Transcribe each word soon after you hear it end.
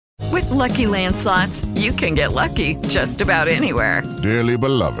Lucky Land Slots, you can get lucky just about anywhere. Dearly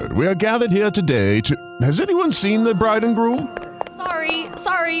beloved, we are gathered here today to... Has anyone seen the bride and groom?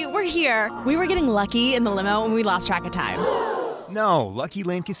 Sorry, we're here. We were getting lucky in the limo and we lost track of time. No, Lucky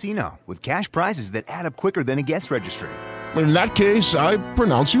Land Casino, with cash prizes that add up quicker than a guest registry. In that case, I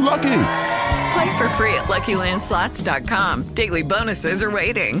pronounce you lucky. Play for free at LuckyLandSlots.com. Daily bonuses are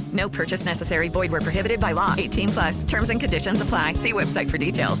waiting. No purchase necessary. Void where prohibited by law. 18+. Terms and conditions apply. See website for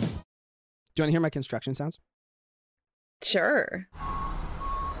details. Do you want to hear my construction sounds? Sure.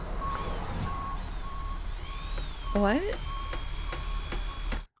 What?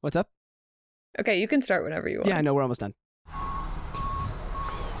 What's up? Okay, you can start whenever you want. Yeah, I know. We're almost done.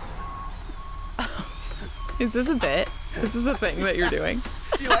 Is this a bit? Is this a thing that you're doing?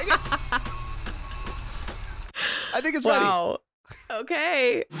 You like it? I think it's ready. Wow.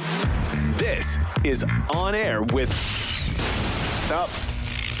 Okay. This is On Air with...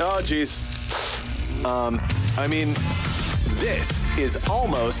 Oh, jeez. This is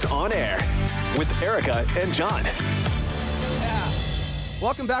Almost On Air with Erica and John.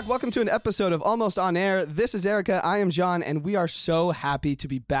 Welcome back. Welcome to an episode of Almost On Air. This is Erica. I am John, and we are so happy to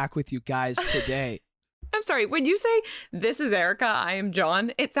be back with you guys today. I'm sorry. When you say, this is Erica, I am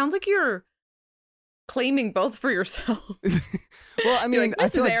John, it sounds like you're claiming both for yourself. Well, I mean, like,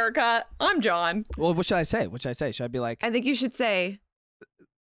 this is Erica, I'm John. Well, what should I say? Should I be like... I think you should say,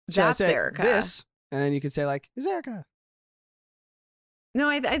 should that's I say Erica. this? And then you could say, like, is Erica. No,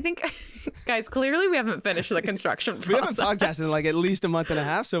 I think, guys, clearly we haven't finished the construction process. We haven't podcasted in like at least a month and a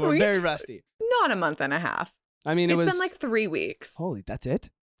half, so we're very rusty. Not a month and a half. I mean, it's been like 3 weeks. Holy, that's it?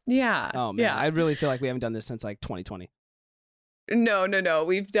 Yeah. Oh, man. Yeah. I really feel like we haven't done this since like 2020. No.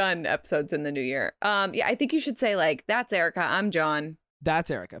 We've done episodes in the new year. Yeah, I think you should say like, that's Erica, I'm John.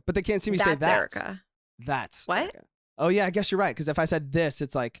 That's Erica. But they can't see me say that's that. Erica. That's what? Erica. Oh, yeah, I guess you're right. Because if I said this,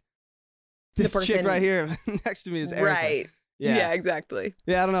 it's like, this person... chick right here next to me is Erica. Right. Yeah, exactly.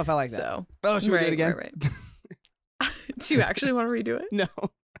 Yeah, I don't know if I like that. So, oh, should we do it again? Right. Do you actually want to redo it? No.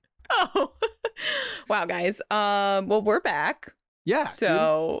 Oh. Wow, guys. Well, we're back. Yeah.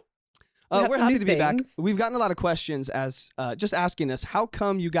 So we're happy to be back. We've gotten a lot of questions as just asking us, how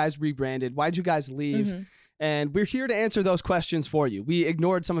come you guys rebranded? Why'd you guys leave? Mm-hmm. And we're here to answer those questions for you. We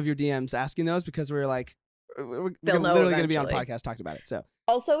ignored some of your DMs asking those because we were like, we're literally going to be on a podcast talking about it. So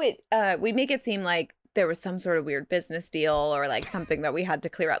also, we make it seem like there was some sort of weird business deal or like something that we had to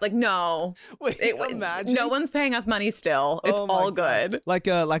clear out. Like, no. Wait, imagine. No one's paying us money still. It's all good. Like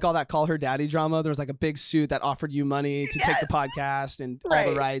all that Call Her Daddy drama. There was like a big suit that offered you money to take the podcast and all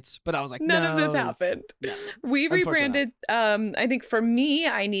the rights. But I was like, none of this happened. No. We rebranded. I think for me,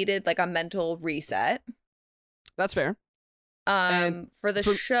 I needed like a mental reset. That's fair. And for the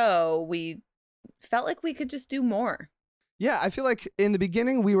show, we felt like we could just do more. Yeah, I feel like in the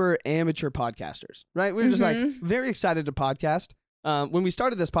beginning we were amateur podcasters, right? We were just like very excited to podcast. When we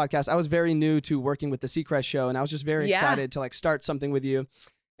started this podcast, I was very new to working with the Seacrest show, and I was just very excited to like start something with you.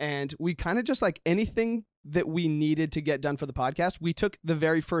 And we kind of just like anything that we needed to get done for the podcast, we took the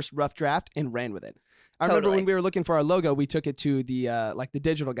very first rough draft and ran with it. I remember when we were looking for our logo, we took it to the the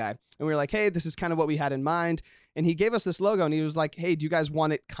digital guy, and we were like, hey, this is kind of what we had in mind. And he gave us this logo, and he was like, hey, do you guys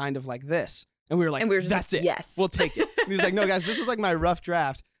want it kind of like this? And we were like, that's it. Yes. We'll take it. And he was like, no, guys, this was like my rough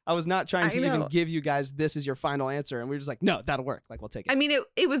draft. I was not trying to even give you guys this is your final answer. And we were just like, no, that'll work. Like, we'll take it. I mean,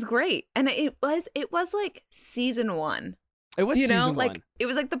 it was great. And it was like season 1. It was season 1. Like it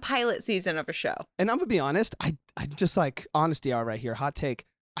was like the pilot season of a show. And I'm going to be honest. I just like honesty hour right here. Hot take.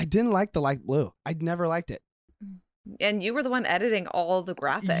 I didn't like the light blue. I'd never liked it. And you were the one editing all the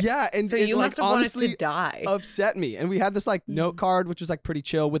graphics. Yeah, and so it, you like, must have wanted to die. Upset me. And we had this like note card, which was like pretty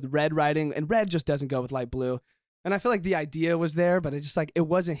chill with red writing, and red just doesn't go with light blue. And I feel like the idea was there, but it just like it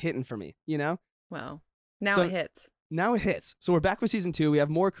wasn't hitting for me, you know? Well, now it hits. Now it hits. So we're back with season 2. We have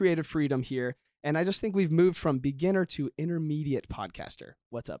more creative freedom here, and I just think we've moved from beginner to intermediate podcaster.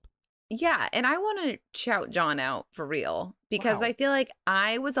 What's up? Yeah, and I want to shout John out for real because I feel like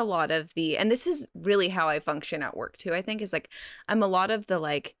I was a lot of and this is really how I function at work too, I think, is like I'm a lot of the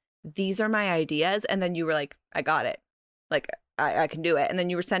like, these are my ideas, and then you were like, I got it. Like, I can do it. And then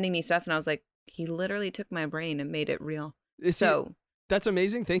you were sending me stuff, and I was like, he literally took my brain and made it real. So that's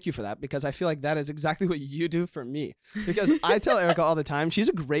amazing. Thank you for that, because I feel like that is exactly what you do for me. Because I tell Erica all the time, she's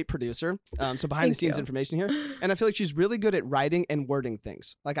a great producer. So behind the scenes information here. And I feel like she's really good at writing and wording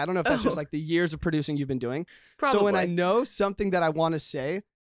things. Like, I don't know if that's just like the years of producing you've been doing. Probably. So when I know something that I want to say,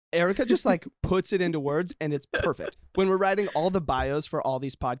 Erica just like puts it into words, and it's perfect. When we're writing all the bios for all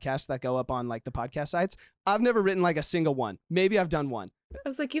these podcasts that go up on like the podcast sites, I've never written like a single one. Maybe I've done one. I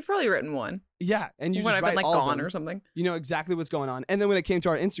was like, you've probably written one. Yeah, and you when just I've write been like all of gone them. or something. You know exactly what's going on. And then when it came to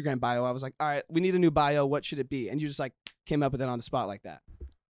our Instagram bio, I was like, all right, we need a new bio. What should it be? And you just like came up with it on the spot like that.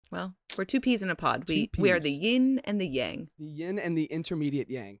 Well, we're two peas in a pod. Two We are peas. the yin and the yang. The yin and the intermediate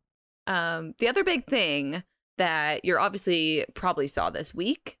yang. The other big thing that you're obviously probably saw this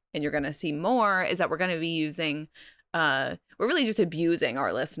week, and you're going to see more, is that we're going to be using, we're really just abusing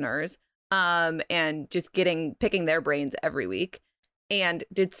our listeners, and just picking their brains every week. And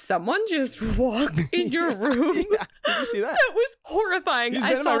did someone just walk in your room? Yeah. Did you see that? That was horrifying. He's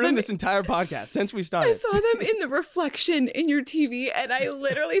been in my room this entire podcast since we started. I saw them in the reflection in your TV, and I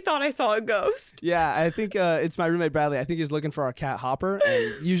literally thought I saw a ghost. Yeah, I think it's my roommate Bradley. I think he's looking for our cat Hopper,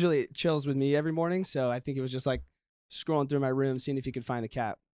 and usually it chills with me every morning. So I think it was just like scrolling through my room, seeing if he could find the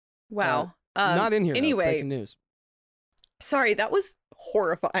cat. Wow. Not in here. Anyway, though. Breaking news. Sorry, that was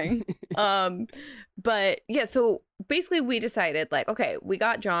horrifying. But yeah, so basically we decided like, okay, we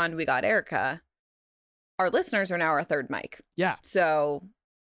got John, we got Erica. Our listeners are now our third mic. Yeah. So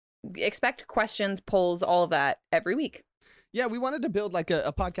expect questions, polls, all of that every week. Yeah, we wanted to build like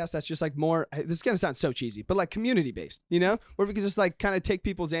a podcast that's just like more, this is going to sound so cheesy, but like community based, you know, where we could just like kind of take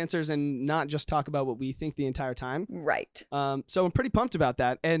people's answers and not just talk about what we think the entire time. Right. So I'm pretty pumped about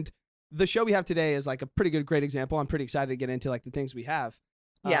that. And the show we have today is like a pretty great example. I'm pretty excited to get into like the things we have.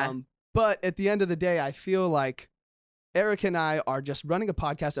 Yeah. But at the end of the day, I feel like Eric and I are just running a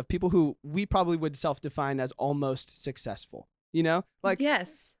podcast of people who we probably would self-define as almost successful, you know, like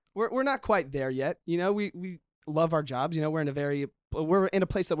yes, we're not quite there yet. You know, we love our jobs, you know, we're in a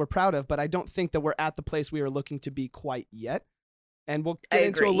place that we're proud of, but I don't think that we're at the place we are looking to be quite yet. And we'll get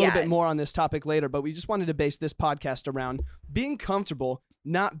into a little bit more on this topic later, but we just wanted to base this podcast around being comfortable,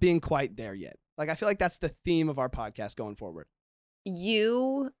 not being quite there yet. Like, I feel like that's the theme of our podcast going forward.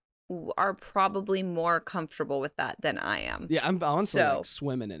 You are probably more comfortable with that than I am. Yeah, I'm honestly like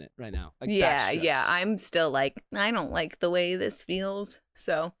swimming in it right now. Like yeah. I'm still like, I don't like the way this feels.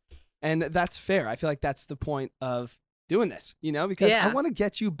 So. And that's fair. I feel like that's the point of doing this, you know, because I want to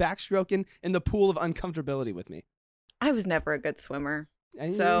get you backstroking in the pool of uncomfortability with me. I was never a good swimmer.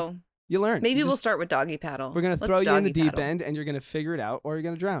 And so you learn. Maybe we'll start with doggy paddle. We're going to throw you in the deep end and you're going to figure it out, or you're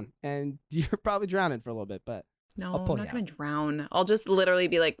going to drown. And you're probably drowning for a little bit, but no, I'm not going to drown. I'll just literally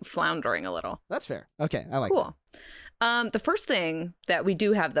be like floundering a little. That's fair. Okay. I like cool. That. The first thing that we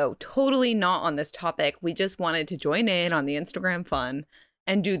do have, though, totally not on this topic, we just wanted to join in on the Instagram fun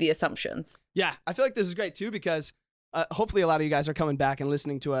and do the assumptions. Yeah, I feel like this is great, too, because hopefully a lot of you guys are coming back and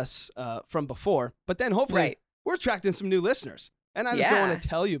listening to us from before. But then hopefully we're attracting some new listeners. And I just don't want to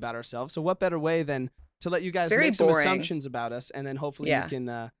tell you about ourselves. So what better way than to let you guys make some assumptions about us, and then hopefully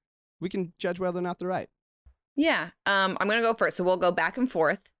we can judge whether or not they're right. Yeah. I'm going to go first. So we'll go back and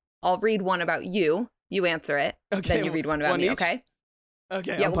forth. I'll read one about you. You answer it. Okay. Then you read one about me, each? Okay?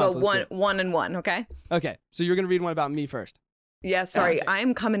 Okay. Yeah, we'll go one and one, okay? Okay. So you're going to read one about me first. Yeah, sorry. Okay.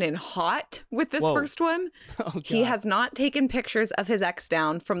 I'm coming in hot with this first one. Oh, God. He has not taken pictures of his ex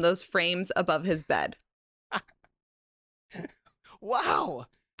down from those frames above his bed. Wow.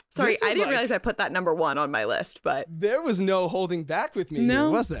 Sorry, I didn't realize I put that number one on my list, but there was no holding back with me here,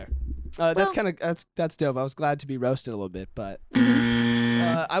 was there? That's dope. I was glad to be roasted a little bit, but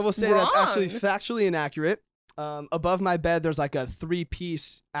I will say that's actually factually inaccurate. Above my bed, there's like a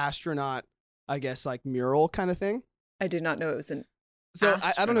 3-piece astronaut, I guess, like mural kind of thing. I did not know it was an So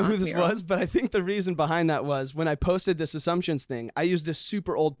I don't know who this mural. was, but I think the reason behind that was when I posted this assumptions thing, I used a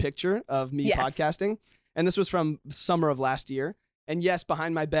super old picture of me podcasting, and this was from summer of last year. And yes,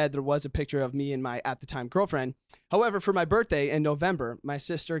 behind my bed, there was a picture of me and my, at the time, girlfriend. However, for my birthday in November, my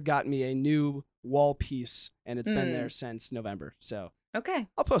sister got me a new wall piece, and it's been there since November. So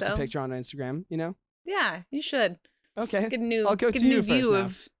I'll post a picture on Instagram, you know? Yeah, you should. Okay. I'll go to you view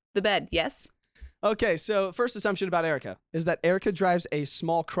of the bed, yes? Okay, so first assumption about Erica is that Erica drives a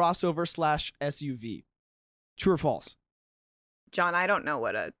small crossover / SUV. True or false? John, I don't know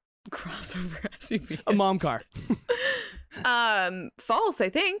what a crossover SUV is. A mom car. False, I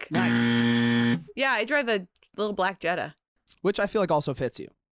think. Nice. Yeah, I drive a little black Jetta. Which I feel like also fits you.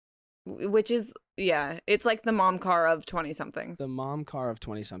 Which is, it's like the mom car of 20-somethings. The mom car of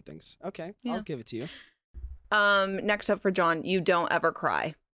 20-somethings. Okay, I'll give it to you. Next up for John, you don't ever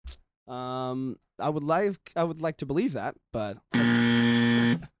cry. I would like to believe that, but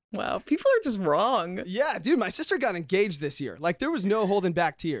wow, people are just wrong. Yeah, dude, my sister got engaged this year. Like, there was no holding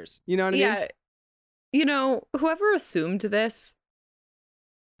back tears. You know what I mean? Yeah. You know, whoever assumed this,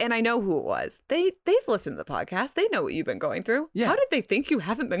 and I know who it was, they've listened to the podcast. They know what you've been going through. Yeah. How did they think you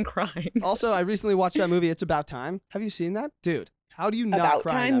haven't been crying? Also, I recently watched that movie, It's About Time. Have you seen that? Dude, how do you not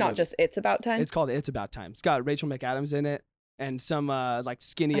cry in that Not movie? just It's About Time? It's called It's About Time. It's got Rachel McAdams in it, and some like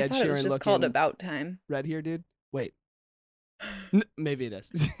skinny I Ed thought it was Sheeran just looking called About Time. red hair dude. Wait. Maybe it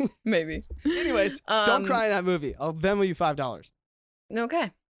is. Maybe. Anyways, don't cry in that movie. I'll Venmo you $5.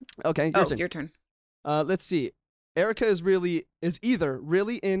 Okay. Okay, Your turn. Let's see. Erica is either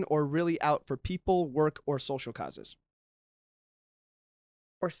really in or really out for people, work, or social causes.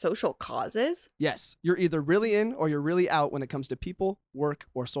 Or social causes? Yes, you're either really in or you're really out when it comes to people, work,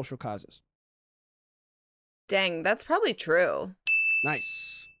 or social causes. Dang, that's probably true.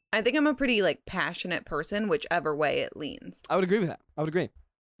 Nice. I think I'm a pretty like passionate person, whichever way it leans. I would agree with that. I would agree.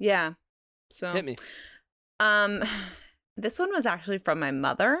 Yeah. So Hit me. This one was actually from my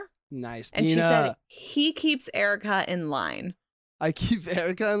mother. Nice. And Dina. she said he keeps Erica in line. I keep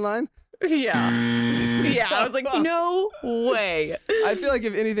Erica in line? Yeah. Yeah. I was like, no way. I feel like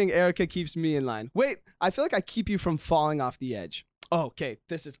if anything, Erica keeps me in line. Wait, I feel like I keep you from falling off the edge. Oh, okay.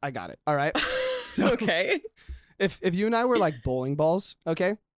 I got it. All right. So okay. If you and I were like bowling balls,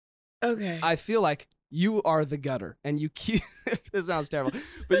 okay? Okay. I feel like you are the gutter and you keep this sounds terrible,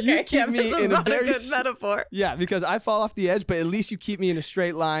 but you keep me this is in a not very good metaphor. Yeah, because I fall off the edge, but at least you keep me in a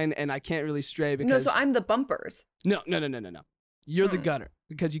straight line and I can't really stray because No, so I'm the bumpers. No. You're the gutter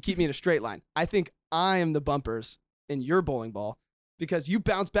because you keep me in a straight line. I think I am the bumpers in your bowling ball because you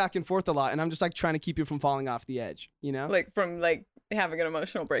bounce back and forth a lot and I'm just like trying to keep you from falling off the edge, you know? Like from like having an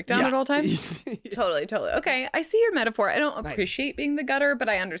emotional breakdown at all times? Totally. Okay. I see your metaphor. I don't appreciate being the gutter, but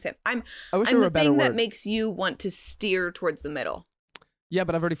I understand. I wish there were a better word. I'm the thing that makes you want to steer towards the middle. Yeah,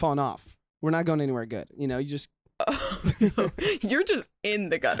 but I've already fallen off. We're not going anywhere good. You know, you just... No. You're just in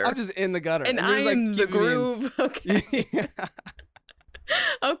the gutter. I'm just in the gutter. And I'm like, the groove. Okay. Yeah.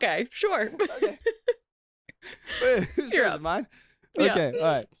 Okay, sure. Okay. Wait, who's turn? Mine? Yeah. Okay, all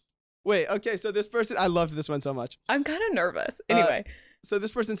right. Wait, okay, so this person, I loved this one so much. I'm kind of nervous. Anyway. So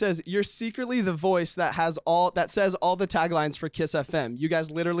this person says, you're secretly the voice that says all the taglines for Kiss FM. You guys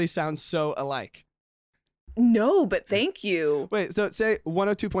literally sound so alike. No, but thank you. Wait, so say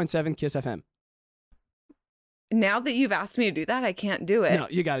 102.7 Kiss FM. Now that you've asked me to do that, I can't do it. No,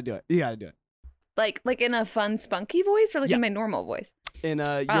 you got to do it. You got to do it. Like in a fun, spunky voice or like in my normal voice?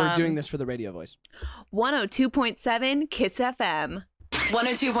 You're doing this for the radio voice. 102.7 Kiss FM.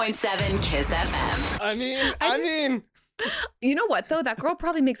 102.7 Kiss FM. I mean. You know what, though? That girl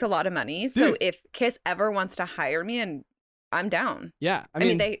probably makes a lot of money. So Dude. If Kiss ever wants to hire me, and I'm down. Yeah. I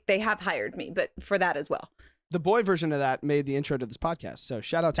mean, they have hired me, but for that as well. The boy version of that made the intro to this podcast. So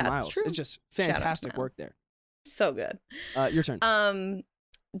shout out to That's Miles. true. It's just fantastic work there. So good. Your turn.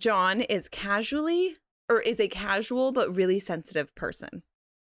 John is a casual but really sensitive person.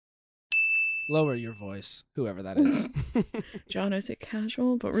 Lower your voice, whoever that is. John is a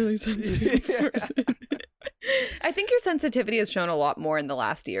casual but really sensitive person. I think your sensitivity has shown a lot more in the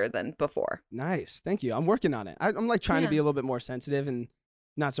last year than before. Nice. Thank you. I'm working on it. I'm like trying to be a little bit more sensitive and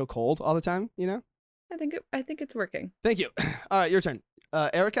not so cold all the time, you know? I think it's working. Thank you. All right, your turn.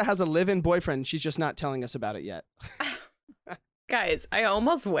 Erica has a live-in boyfriend. She's just not telling us about it yet. Guys, I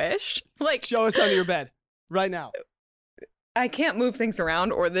almost wish. Like, show us under your bed right now. I can't move things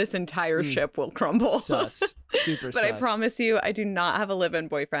around or this entire ship will crumble. Sus. Super But sus. I promise you, I do not have a live-in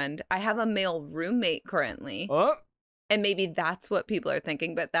boyfriend. I have a male roommate currently. Oh. And maybe that's what people are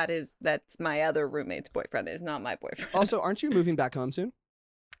thinking, but that's my other roommate's boyfriend. Is not my boyfriend. Also, aren't you moving back home soon?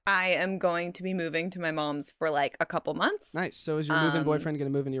 I am going to be moving to my mom's for like a couple months. Nice. So is your moving boyfriend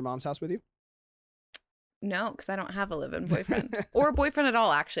going to move into your mom's house with you? No, because I don't have a live-in boyfriend. Or a boyfriend at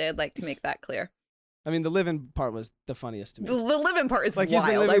all, actually. I'd like to make that clear. I mean, the live-in part was the funniest to me. The live-in part is like wild.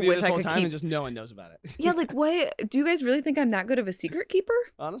 He's been living with you this whole I time keep... and just no one knows about it. Yeah, like what? Do you guys really think I'm that good of a secret keeper?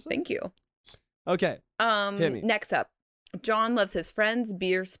 Honestly? Thank you. Okay. Hit me. Next up, John loves his friends,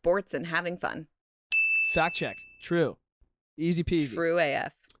 beer, sports, and having fun. Fact check. True. Easy peasy. True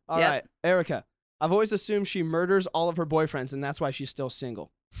AF. All right, Erica. I've always assumed she murders all of her boyfriends, and that's why she's still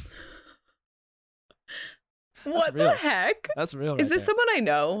single. What the heck? That's real. Is this someone I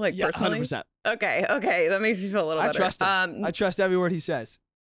know, like personally? 100%. Okay, that makes me feel a little better. I trust him. I trust every word he says.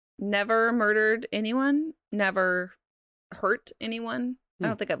 Never murdered anyone. Never hurt anyone. I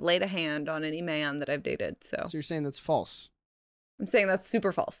don't think I've laid a hand on any man that I've dated. So you're saying that's false? I'm saying that's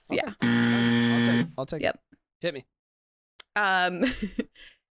super false. Okay. Yeah. I'll take it. Hit me.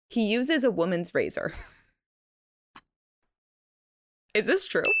 He uses a woman's razor. Is this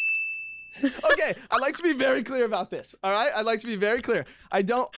true? Okay, I'd like to be very clear about this. All right? I'd like to be very clear.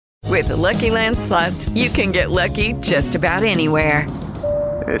 With the Lucky Land Slots, you can get lucky just about anywhere.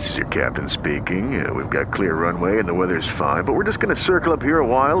 This is your captain speaking. We've got clear runway and the weather's fine, but we're just going to circle up here a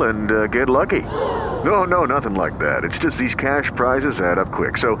while and get lucky. No, nothing like that. It's just these cash prizes add up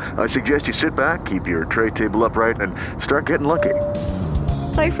quick. So I suggest you sit back, keep your tray table upright, and start getting lucky.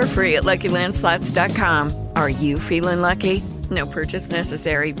 Play for free at LuckyLandSlots.com. Are you feeling lucky? No purchase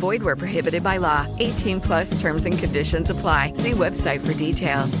necessary. Void where prohibited by law. 18+ terms and conditions apply. See website for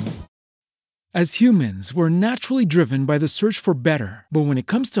details. As humans, we're naturally driven by the search for better. But when it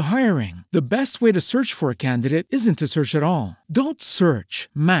comes to hiring, the best way to search for a candidate isn't to search at all. Don't search,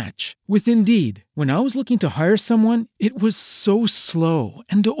 match with Indeed. When I was looking to hire someone, it was so slow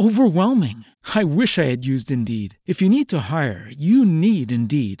and overwhelming. I wish I had used Indeed. If you need to hire, you need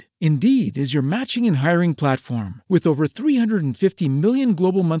Indeed. Indeed is your matching and hiring platform with over 350 million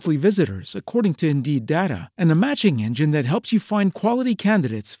global monthly visitors, according to Indeed data, and a matching engine that helps you find quality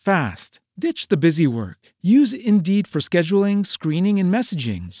candidates fast. Ditch the busy work. Use Indeed for scheduling, screening, and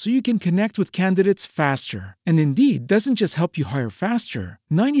messaging so you can connect with candidates faster. And Indeed doesn't just help you hire faster.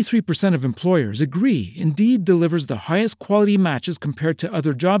 93% of employers agree Indeed delivers the highest quality matches compared to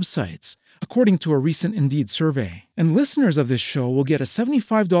other job sites, according to a recent Indeed survey. And listeners of this show will get a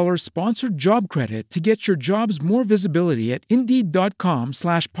 $75 sponsored job credit to get your jobs more visibility at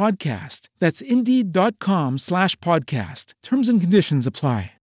Indeed.com/podcast. That's Indeed.com/podcast. Terms and conditions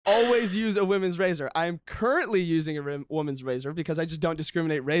apply. Always use a women's razor. I am currently using a woman's razor because I just don't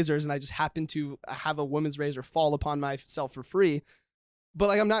discriminate razors, and I just happen to have a women's razor fall upon myself for free. But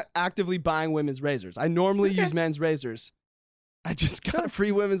like, I'm not actively buying women's razors. I normally use men's razors. I just got a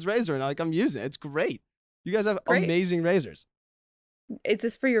free women's razor, and I'm using it. It's great. You guys have amazing razors. Is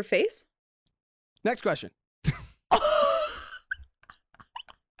this for your face? Next question.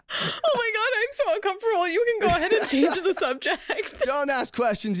 Oh my God, I'm so uncomfortable. You can go ahead and change the subject. Don't ask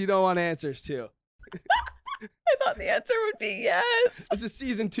questions you don't want answers to. I thought the answer would be yes. This is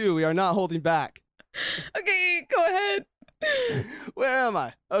season 2. We are not holding back. Okay, go ahead. Where am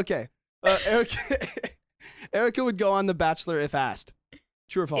I? Okay. Erica would go on The Bachelor if asked.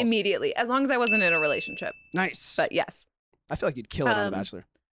 True or false? Immediately, as long as I wasn't in a relationship. Nice. But yes. I feel like you'd kill it on The Bachelor.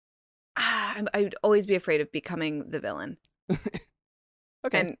 I'd always be afraid of becoming the villain.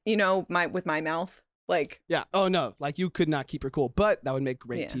 Okay. And with my mouth, like. Yeah. Oh no, like you could not keep her cool, but that would make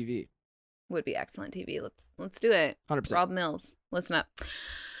great TV. Would be excellent TV. Let's do it. 100%. Rob Mills, listen up.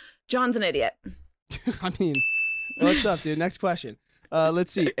 John's an idiot. I mean, what's up, dude? Next question.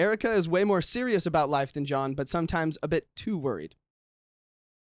 Let's see. Erica is way more serious about life than John, but sometimes a bit too worried.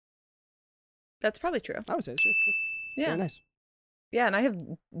 That's probably true. I would say it's true. Yeah. Very nice. Yeah, and I have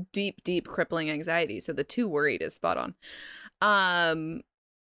deep crippling anxiety, so the too worried is spot on.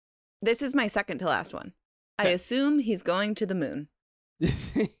 This is my second to last one. Okay. I assume he's going to the moon.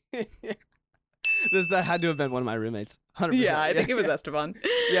 That had to have been one of my roommates. 100%. Yeah, I think it was Esteban.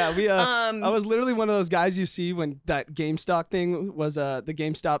 Yeah, I was literally one of those guys you see when that GameStop thing was the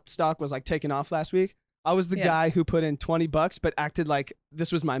GameStop stock was like taking off last week. I was the guy who put in $20 but acted like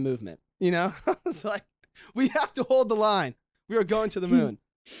this was my movement. You know? It's like, we have to hold the line. We are going to the moon.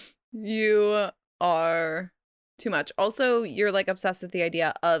 You are too much. Also, you're like obsessed with the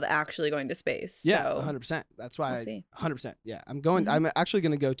idea of actually going to space. Yeah, so 100%. That's why we'll see. 100%. Yeah, I'm going. I'm actually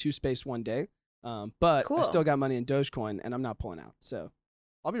going to go to space one day. But cool. I still got money in Dogecoin, and I'm not pulling out. So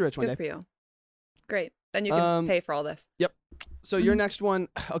I'll be rich one day. Good for you. Great. Then you can pay for all this. Yep. So your next one.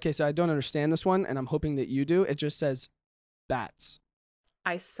 Okay, so I don't understand this one, and I'm hoping that you do. It just says bats.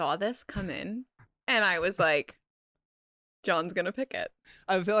 I saw this come in, and I was like, John's gonna pick it.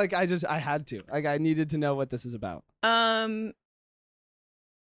 I feel like I had to. Like, I needed to know what this is about. Yeah,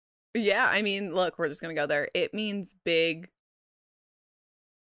 I mean, look, we're just gonna go there. It means big,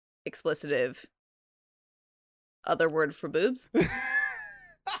 explicitive, other word for boobs.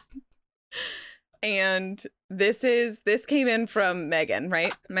 And this came in from Megan,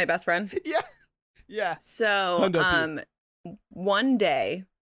 right? My best friend. Yeah. So, one day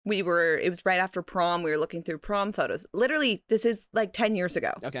it was right after prom. We were looking through prom photos. Literally, this is like 10 years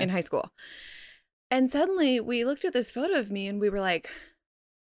ago in high school. And suddenly we looked at this photo of me and we were like,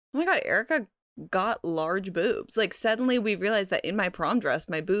 oh my God, Erica got large boobs. Like, suddenly we realized that in my prom dress,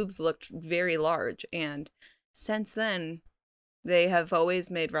 my boobs looked very large. And since then, they have always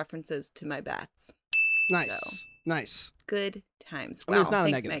made references to my bats. Nice. So, nice. Good times. I mean, it's not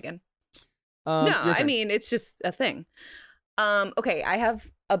thanks, a negative. Megan. No, I mean, it's just a thing. Okay, I have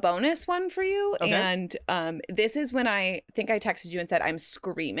a bonus one for you. Okay. And this is when I think I texted you and said I'm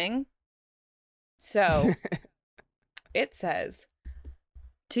screaming. So it says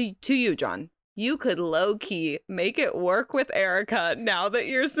to you, John, you could low-key make it work with Erica now that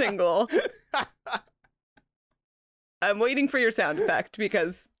you're single. I'm waiting for your sound effect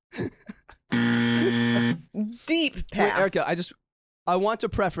because deep pass. Wait, Erica, I want to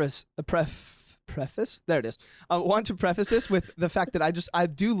preface. There it is. I want to preface this with the fact that I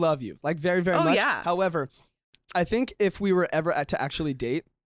do love you, like very, very much. Yeah. However, I think if we were ever to actually date,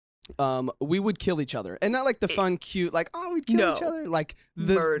 we would kill each other, and not like the fun, cute, like we'd kill each other. Like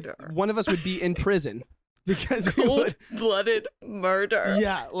murder. One of us would be in prison because cold-blooded murder.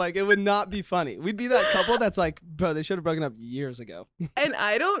 Yeah, like it would not be funny. We'd be that couple that's like, bro, they should have broken up years ago. And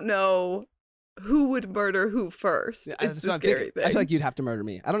I don't know who would murder who first. Yeah, it's the scary thing. I feel like you'd have to murder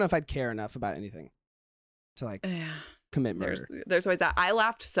me. I don't know if I'd care enough about anything to like commit murder. There's always that. I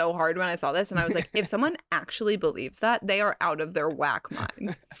laughed so hard when I saw this, and I was like, if someone actually believes that, they are out of their whack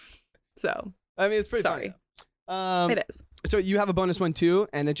minds. So I mean, it's pretty sorry. Funny. It is. So you have a bonus one too,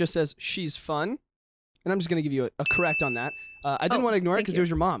 and it just says she's fun, and I'm just gonna give you a correct on that. I didn't want to ignore it because it was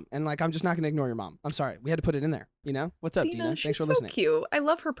your mom, and like I'm just not gonna ignore your mom. I'm sorry, we had to put it in there. You know what's up, Dina? Thanks for listening. She's so cute. I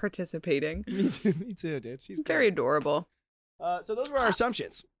love her participating. Me too, dude. She's very adorable. So those were our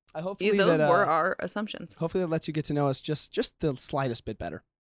assumptions. Hopefully those were our assumptions. Hopefully that lets you get to know us just the slightest bit better.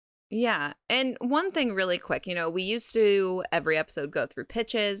 Yeah, and one thing really quick, we used to every episode go through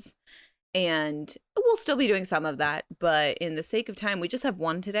pitches, and we'll still be doing some of that, but in the sake of time, we just have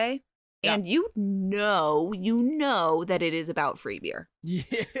one today. Yeah. And you know that it is about free beer. Yeah,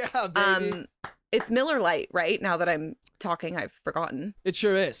 baby. It's Miller Lite, right? Now that I'm talking, I've forgotten. It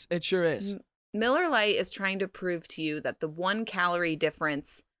sure is. It sure is. Miller Lite is trying to prove to you that the 1 calorie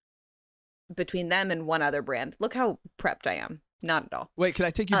difference between them and one other brand. Look how prepped I am. Not at all. Wait, can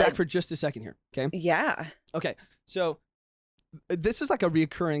I take you back for just a second here? Okay. Yeah. Okay. So this is like a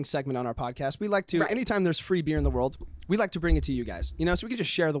reoccurring segment on our podcast. We like to, anytime there's free beer in the world, we like to bring it to you guys, so we can just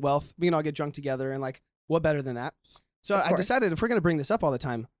share the wealth. We can all get drunk together, and like, what better than that? So I decided if we're going to bring this up all the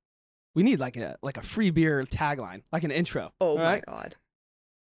time, we need like a free beer tagline, like an intro. Oh my God.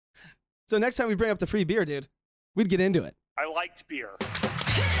 So next time we bring up the free beer, dude, we'd get into it. I liked beer.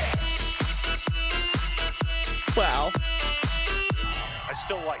 Wow. I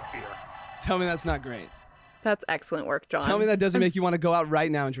still like beer. Tell me that's not great. That's excellent work, John. Tell me that doesn't make you want to go out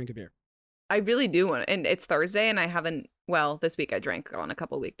right now and drink a beer. I really do want to. And it's Thursday, and I haven't, this week I drank on a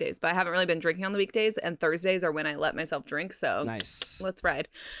couple weekdays, but I haven't really been drinking on the weekdays, and Thursdays are when I let myself drink, so nice. Let's ride.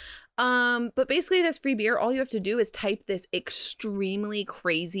 But basically this free beer, all you have to do is type this extremely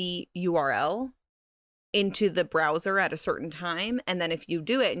crazy URL into the browser at a certain time, and then if you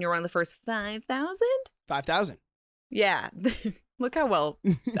do it and you're one of the first 5,000? 5,000. Yeah. Look how well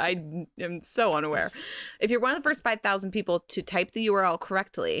I am so unaware. If you're one of the first 5,000 people to type the URL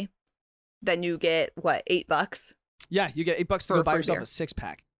correctly, then you get what, $8? Yeah, you get $8 to go buy yourself a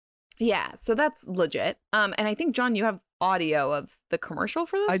 6-pack. Yeah, so that's legit. And I think, John, you have audio of the commercial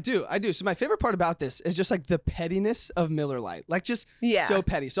for this? I do. So my favorite part about this is just like the pettiness of Miller Lite. Like just so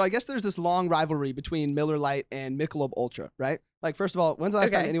petty. So I guess there's this long rivalry between Miller Lite and Michelob Ultra, right? Like, first of all, when's the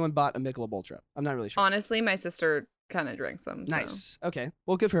last time anyone bought a Michelob Ultra? I'm not really sure. Honestly, my sister kind of drinks them. So. Nice. Okay.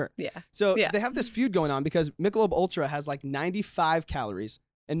 Well, good for her. Yeah. So they have this feud going on because Michelob Ultra has like 95 calories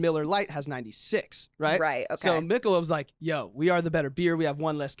and Miller Lite has 96, right? Right. Okay. So Michelob's like, yo, we are the better beer. We have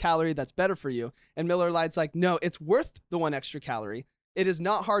 1 less calorie. That's better for you. And Miller Lite's like, no, it's worth the 1 extra calorie. It is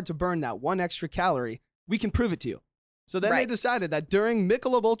not hard to burn that 1 extra calorie. We can prove it to you. So then they decided that during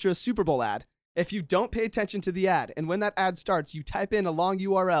Michelob Ultra's Super Bowl ad, if you don't pay attention to the ad, and when that ad starts, you type in a long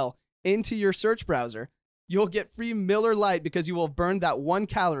URL into your search browser, you'll get free Miller Lite because you will burn that 1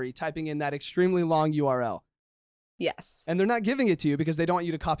 calorie typing in that extremely long URL. Yes. And they're not giving it to you because they don't want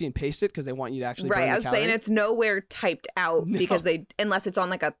you to copy and paste it because they want you to actually burn the I was calorie. saying it's nowhere typed out because unless it's on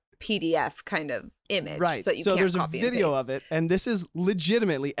like a PDF kind of image. Right. So, that you so can't there's copy a video and paste. of it, and this is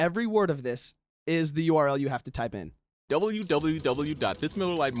legitimately, every word of this is the URL you have to type in. www.This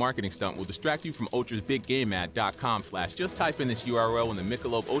Miller Lite marketing stunt will distract you from Ultra's big game ad.com/ just type in this URL when the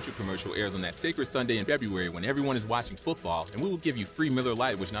Michelob Ultra commercial airs on that sacred Sunday in February when everyone is watching football, and we will give you free Miller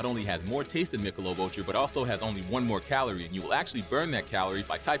Lite, which not only has more taste than Michelob Ultra, but also has only 1 more calorie, and you will actually burn that calorie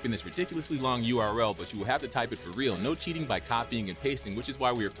by typing this ridiculously long URL, but you will have to type it for real. No cheating by copying and pasting, which is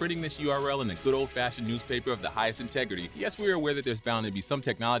why we are printing this URL in a good old-fashioned newspaper of the highest integrity. Yes, we are aware that there's bound to be some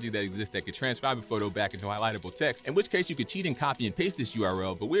technology that exists that could transcribe a photo back into highlightable text, in which case you could cheat and copy and paste this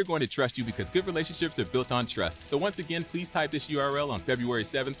URL, but we're going to trust you because good relationships are built on trust. So once again, please type this URL on February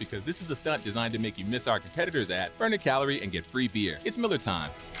 7th because this is a stunt designed to make you miss our competitors' ad, burn a calorie, and get free beer. It's Miller time.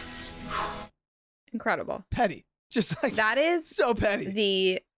 Incredible. Petty. Just like that is so petty.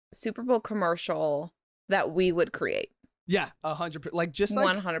 The Super Bowl commercial that we would create. Yeah, 100%. Like just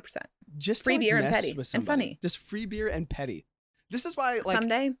like 100%. Just free like beer and mess petty with and funny. Just free beer and petty. This is why like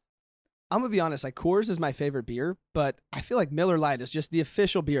someday I'm going to be honest, like Coors is my favorite beer, but I feel like Miller Lite is just the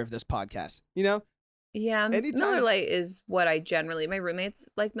official beer of this podcast, you know? Yeah, Miller Lite is what I generally, my roommates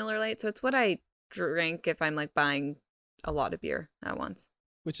like Miller Lite, so it's what I drink if I'm like buying a lot of beer at once.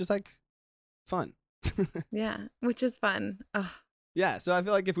 Which is like fun. Yeah, which is fun. Ugh. Yeah, so I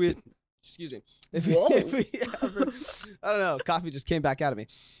feel like if we ever, I don't know, coffee just came back out of me.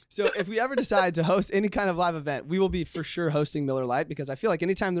 So if we ever decide to host any kind of live event, we will be for sure hosting Miller Lite, because I feel like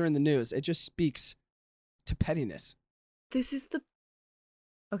anytime they're in the news, it just speaks to pettiness.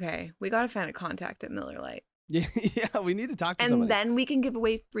 Okay, we got to find a contact at Miller Lite. Yeah, we need to talk to somebody. And then we can give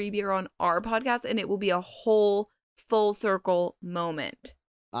away free beer on our podcast, and it will be a whole full circle moment.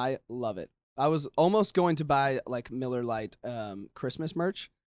 I love it. I was almost going to buy like Miller Lite Christmas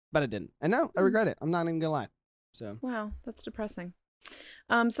merch, but I didn't. And now I regret it. I'm not even gonna lie. So wow, that's depressing.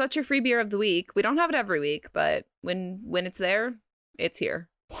 So that's your free beer of the week. We don't have it every week, but when it's there, it's here.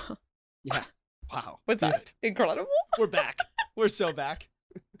 Yeah. Wow. Was that incredible? We're back. We're so back.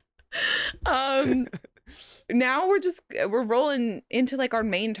 Now we're rolling into like our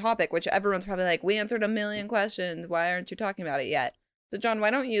main topic, which everyone's probably like, we answered a million questions. Why aren't you talking about it yet? So John,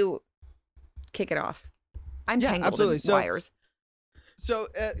 why don't you kick it off? I'm tangled in wires. So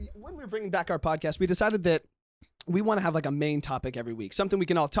when we were bringing back our podcast, we decided that we want to have like a main topic every week, something we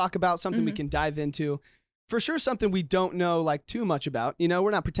can all talk about, something we can dive into. For sure, something we don't know like too much about. You know,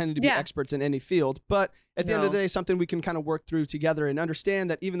 we're not pretending to be experts in any field, but at the end of the day, something we can kind of work through together and understand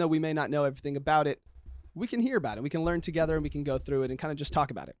that even though we may not know everything about it, we can hear about it. We can learn together and we can go through it and kind of just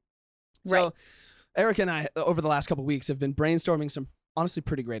talk about it. Right. So Erica and I, over the last couple of weeks, have been brainstorming some honestly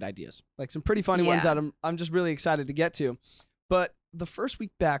pretty great ideas, like some pretty funny ones that I'm just really excited to get to. But the first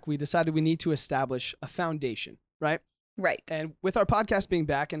week back, we decided we need to establish a foundation, right? Right. And with our podcast being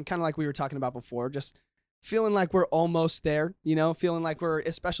back and kind of like we were talking about before, just feeling like we're almost there, you know, feeling like we're,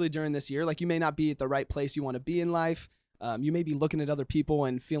 especially during this year, like you may not be at the right place you want to be in life. You may be looking at other people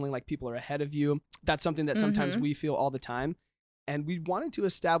and feeling like people are ahead of you. That's something that sometimes we feel all the time. And we wanted to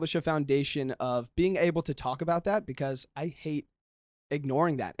establish a foundation of being able to talk about that, because I hate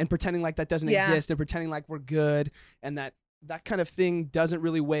ignoring that and pretending like that doesn't exist and pretending like we're good and that kind of thing doesn't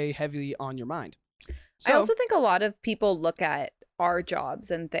really weigh heavily on your mind. So, I also think a lot of people look at our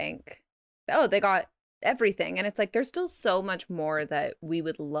jobs and think, oh, they got everything. And it's like, there's still so much more that we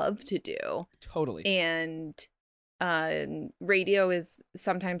would love to do. Totally. And radio is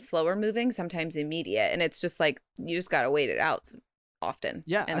sometimes slower moving, sometimes immediate. And it's just like, you just got to wait it out often.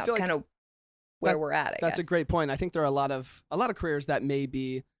 Yeah. And I feel that's kind of where we're at, I That's guess. a great point. I think there are a lot of careers that may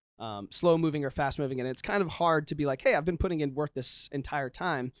be slow moving or fast moving, and it's kind of hard to be like, hey, I've been putting in work this entire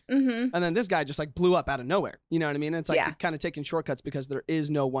time, and then this guy just like blew up out of nowhere. You know what I mean? It's like kind of taking shortcuts because there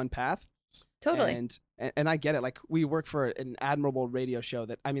is no one path. Totally. And I get it. Like we work for an admirable radio show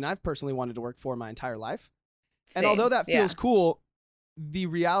that, I mean, I've personally wanted to work for my entire life. Same. And although that feels cool, the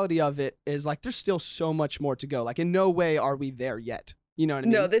reality of it is like there's still so much more to go. Like in no way are we there yet. You know what I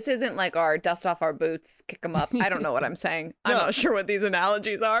mean? No, this isn't like our dust off our boots, kick them up. I don't know what I'm saying. I'm not sure what these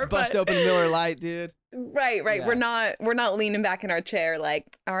analogies are. Bust open Miller Lite, dude. Right. Yeah. We're not leaning back in our chair like,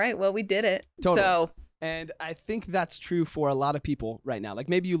 all right, well, we did it. Totally. So, and I think that's true for a lot of people right now. Like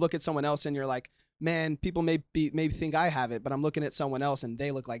maybe you look at someone else and you're like, man, people maybe think I have it, but I'm looking at someone else and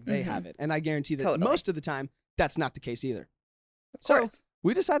they look like they have it. And I guarantee that most of the time that's not the case either. Of course. So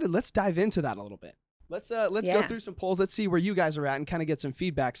we decided let's dive into that a little bit. Let's go through some polls. Let's see where you guys are at and kind of get some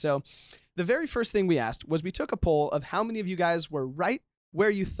feedback. So the very first thing we asked was we took a poll of how many of you guys were right where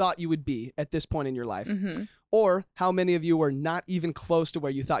you thought you would be at this point in your life, or how many of you were not even close to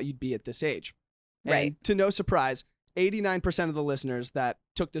where you thought you'd be at this age. Right. And to no surprise, 89% of the listeners that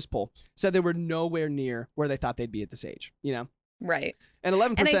took this poll said they were nowhere near where they thought they'd be at this age, you know? Right. And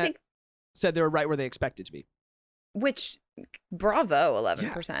 11% said they were right where they expected to be. Which, bravo,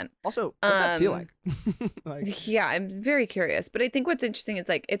 11%. Yeah. Also, what's that feel like? Yeah, I'm very curious. But I think what's interesting is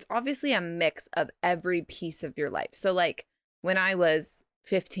like, it's obviously a mix of every piece of your life. So like when I was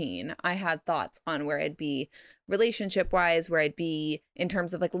 15, I had thoughts on where I'd be relationship wise, where I'd be in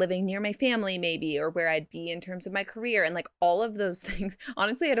terms of like living near my family maybe, or where I'd be in terms of my career, and like all of those things.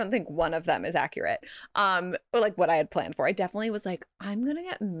 Honestly, I don't think one of them is accurate. Or like what I had planned for. I definitely was like, I'm gonna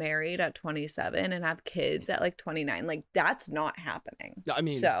get married at 27 and have kids at like 29. Like that's not happening. I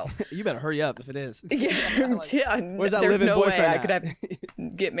mean, so you better hurry up if it is. Yeah, where's that there's living no boyfriend way I at?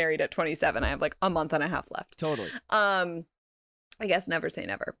 could get married at 27. I have like a month and a half left. Totally. I guess never say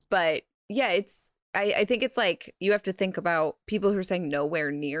never, but yeah, I think it's like you have to think about people who are saying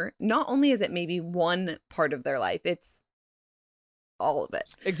nowhere near. Not only is it maybe one part of their life, it's all of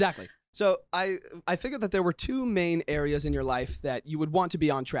it. Exactly. So I figured that there were two main areas in your life that you would want to be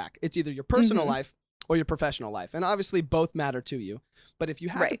on track. It's either your personal life or your professional life. And obviously both matter to you. But if you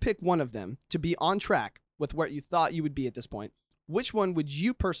had to pick one of them to be on track with where you thought you would be at this point, which one would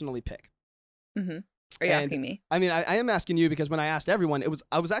you personally pick? Are you asking me? I mean, I am asking you because when I asked everyone,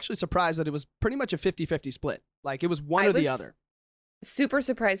 I was actually surprised that it was pretty much a 50-50 split. Like it was one or the other. Super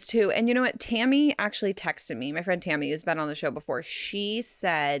surprised too. And you know what? Tammy actually texted me. My friend Tammy, who's been on the show before, she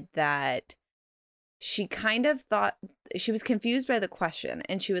said that she kind of thought she was confused by the question.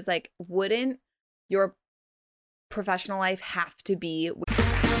 And she was like, wouldn't your professional life have to be...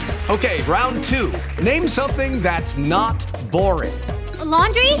 Okay, round 2. Name something that's not boring. A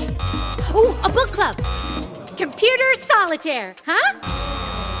laundry? Ooh, a book club. Computer solitaire, huh?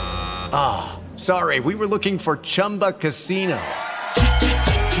 Ah, sorry. We were looking for Chumba Casino.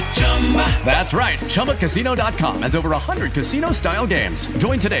 That's right. ChumbaCasino.com has over 100 casino-style games.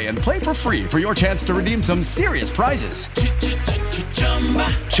 Join today and play for free for your chance to redeem some serious prizes.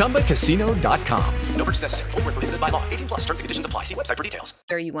 ChumbaCasino.com. No purchase necessary. Void where prohibited by law. 18+ terms and conditions apply. See website for details.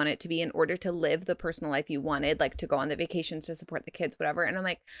 Where you want it to be in order to live the personal life you wanted, like to go on the vacations, to support the kids, whatever. And I'm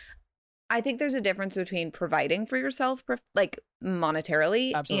like, I think there's a difference between providing for yourself, like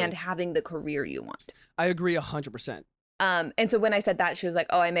monetarily, and having the career you want. I agree 100%. And so when I said that, she was like,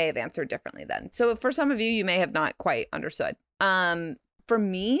 oh, I may have answered differently then. So for some of you, you may have not quite understood. For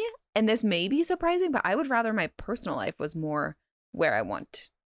me, and this may be surprising, but I would rather my personal life was more where I want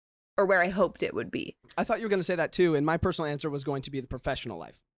or where I hoped it would be. I thought you were going to say that too. And my personal answer was going to be the professional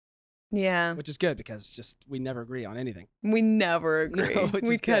life. Yeah. Which is good because just we never agree on anything. We never agree. No,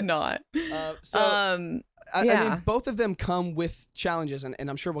 we cannot. I mean, both of them come with challenges, and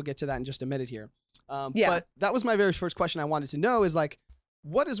I'm sure we'll get to that in just a minute here. But that was my very first question I wanted to know is like,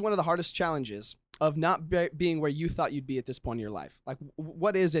 what is one of the hardest challenges of not being where you thought you'd be at this point in your life? Like,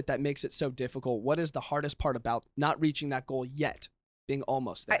 what is it that makes it so difficult? What is the hardest part about not reaching that goal yet, being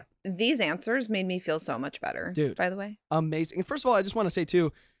almost there? These answers made me feel so much better, dude. By the way, amazing. And first of all, I just want to say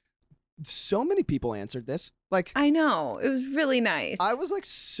too, so many people answered this. Like, I know, it was really nice. I was like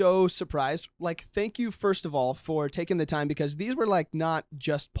so surprised. Like, thank you first of all for taking the time, because these were like not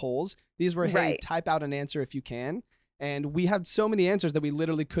just polls. These were, hey, type out an answer if you can. And we had so many answers that we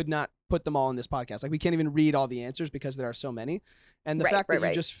literally could not put them all in this podcast. Like, we can't even read all the answers because there are so many. And the fact that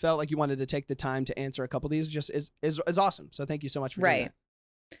you just felt like you wanted to take the time to answer a couple of these just is awesome. So thank you so much for doing that.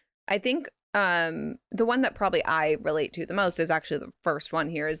 I think the one that probably I relate to the most is actually the first one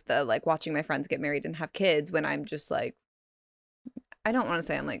here, is the like watching my friends get married and have kids when I'm just like, I don't want to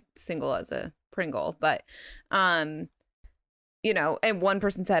say I'm like single as a Pringle, but you know, and one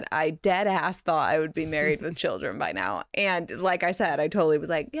person said, I dead ass thought I would be married with children by now. And like I said, I totally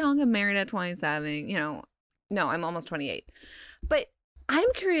was like, yeah, I'll get married at 27, you know. No, I'm almost 28. But I'm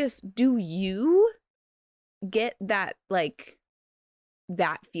curious, do you get that like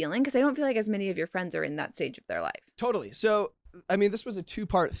that feeling? Because I don't feel like as many of your friends are in that stage of their life. Totally. So, I mean, this was a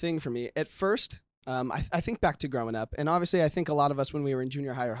two-part thing for me. At first, I think back to growing up, and obviously I think a lot of us when we were in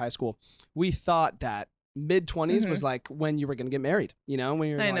junior high or high school, we thought that mid-20s was like when you were going to get married, you know, when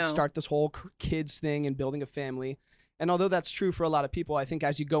you're going to like start this whole kids thing and building a family. And although that's true for a lot of people, I think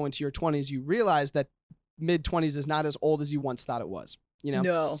as you go into your 20s, you realize that mid-20s is not as old as you once thought it was, you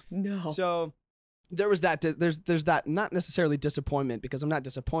know? No. So there was that, there's that, not necessarily disappointment, because I'm not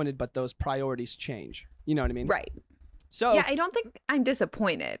disappointed, but those priorities change. You know what I mean? Right. So yeah, I don't think I'm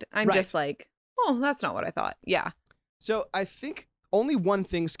disappointed. I'm just like, oh, that's not what I thought. Yeah. So I think only one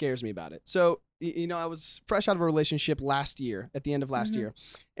thing scares me about it. So, you know, I was fresh out of a relationship last year, at the end of last year,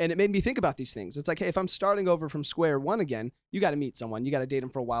 and it made me think about these things. It's like, hey, if I'm starting over from square one again, you got to meet someone. You got to date them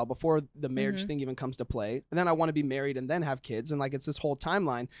for a while before the marriage thing even comes to play. And then I want to be married and then have kids. And like, it's this whole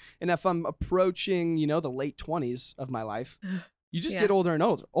timeline. And if I'm approaching, you know, the late 20s of my life, you just get older and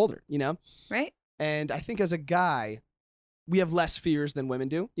older, you know? Right. And I think as a guy, we have less fears than women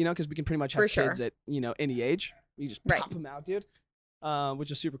do, you know, because we can pretty much have kids at, you know, any age. You just pop them out, dude, which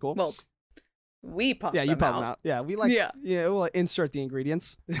is super cool. Well, we pop them out. Yeah, you pop them out. Yeah, we like, we'll insert the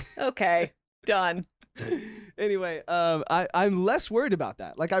ingredients. Okay, done. Anyway, I'm less worried about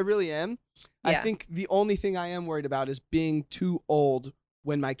that. Like, I really am. I think the only thing I am worried about is being too old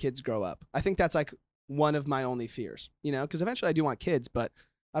when my kids grow up. I think that's like one of my only fears, you know, because eventually I do want kids, but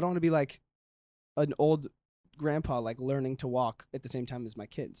I don't want to be like an old grandpa, like learning to walk at the same time as my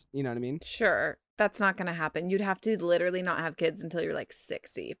kids. You know what I mean? Sure. That's not going to happen. You'd have to literally not have kids until you're like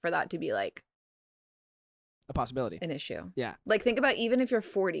 60 for that to be like a possibility, an issue. Yeah. Like, think about even if you're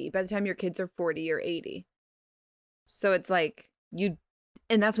 40, by the time your kids are 40 or 80. So it's like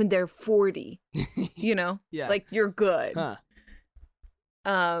and that's when they're 40, you know? Yeah. Like, you're good. Huh.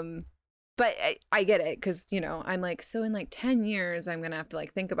 But I get it because, you know, I'm like, so in like 10 years, I'm going to have to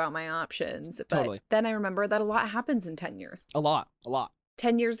like think about my options. But Totally. then I remember that a lot happens in 10 years. A lot.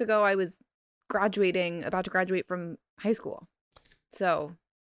 10 years ago, I was about to graduate from high school. So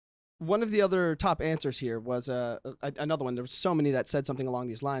one of the other top answers here was another one. There were so many that said something along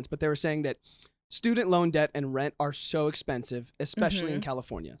these lines, but they were saying that student loan debt and rent are so expensive, especially in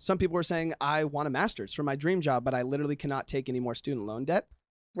California. Some people were saying, I want a master's for my dream job, but I literally cannot take any more student loan debt.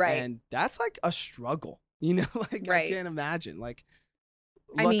 Right. And that's like a struggle, you know, like right. I can't imagine. Like,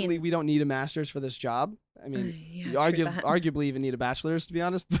 luckily, we don't need a master's for this job. I mean, you arguably even need a bachelor's, to be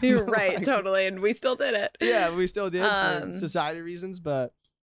honest. You're right, like, totally. And we still did it. Yeah, we still did for society reasons, but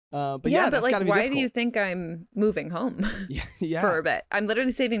yeah, but that's like, gotta be why difficult. do you think I'm moving home yeah. for a bit? I'm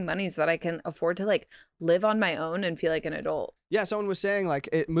literally saving money so that I can afford to like live on my own and feel like an adult. Yeah, someone was saying like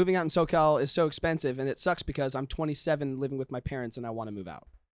moving out in SoCal is so expensive, and it sucks because I'm 27 living with my parents and I want to move out.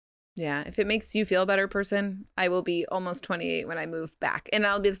 Yeah, if it makes you feel a better person, I will be almost 28 when I move back. And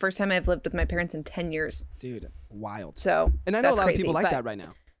that'll be the first time I've lived with my parents in 10 years. Dude, wild. So, and I know a lot crazy, of people like that right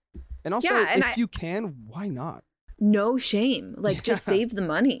now. And also, if you can, why not? No shame. Like, just save the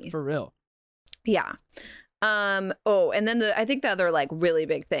money. For real. Yeah. Oh, and then I think the other like really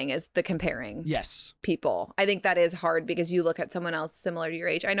big thing is the comparing. Yes. People. I think that is hard because you look at someone else similar to your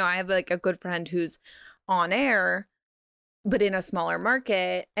age. I know I have like a good friend who's on air, but in a smaller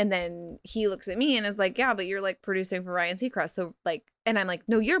market. And then he looks at me and is like, yeah, but you're like producing for Ryan Seacrest. So like, and I'm like,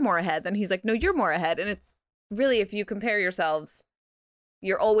 no, you're more ahead. Then he's like, no, you're more ahead. And it's really, if you compare yourselves,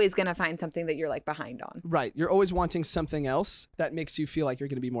 you're always going to find something that you're like behind on. Right. You're always wanting something else that makes you feel like you're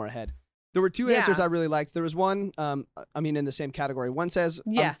going to be more ahead. There were two answers I really liked. There was one, in the same category. One says,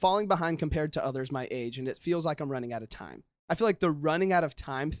 I'm falling behind compared to others my age, and it feels like I'm running out of time. I feel like the running out of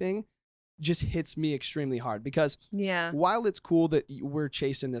time thing just hits me extremely hard because while it's cool that we're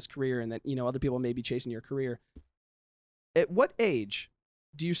chasing this career and that, you know, other people may be chasing your career, at what age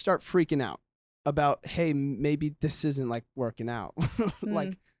do you start freaking out about, hey, maybe this isn't like working out?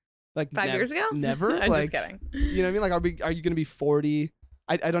 like 5 years ago? Never? I'm like, just kidding. You know what I mean? Like, are you going to be 40?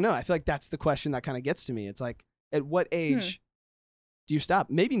 I don't know. I feel like that's the question that kind of gets to me. It's like, at what age do you stop?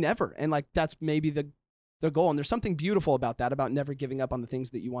 Maybe never. And like, that's maybe the goal. And there's something beautiful about that, about never giving up on the things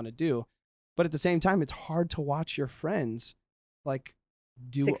that you want to do. But at the same time, it's hard to watch your friends like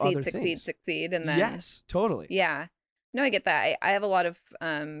do other things. Succeed. And then. Yes, totally. Yeah. No, I get that. I have a lot of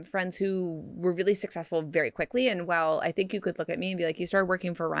friends who were really successful very quickly. And while I think you could look at me and be like, you started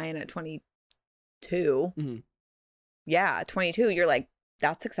working for Ryan at 22. Mm-hmm. Yeah, 22. You're like,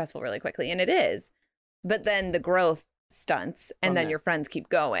 that's successful really quickly. And it is. But then the growth stunts and then your friends keep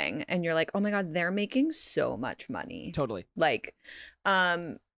going. And you're like, oh my God, they're making so much money. Totally. Like,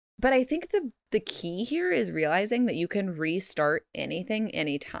 but I think the key here is realizing that you can restart anything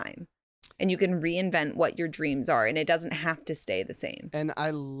anytime. And you can reinvent what your dreams are, and it doesn't have to stay the same. And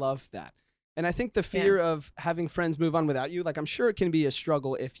I love that. And I think the fear of having friends move on without you, like I'm sure it can be a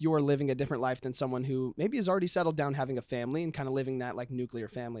struggle if you're living a different life than someone who maybe has already settled down having a family and kind of living that like nuclear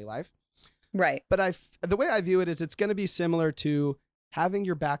family life. Right. But the way I view it is it's going to be similar to having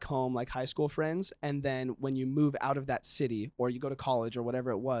your back home like high school friends, and then when you move out of that city or you go to college or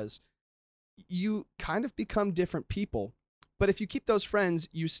whatever it was, you kind of become different people. But if you keep those friends,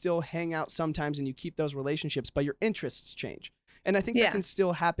 you still hang out sometimes and you keep those relationships, but your interests change. And I think that can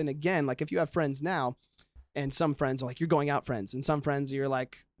still happen again. Like if you have friends now and some friends are like, you're going out friends, and some friends you're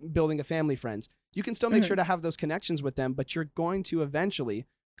like building a family friends, you can still make sure to have those connections with them, but you're going to eventually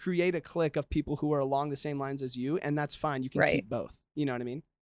create a clique of people who are along the same lines as you. And that's fine. You can keep both. You know what I mean?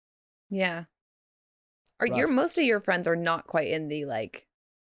 Yeah. Most of your friends are not quite in the like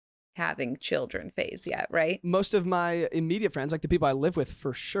having children phase yet, right? Most of my immediate friends, like the people I live with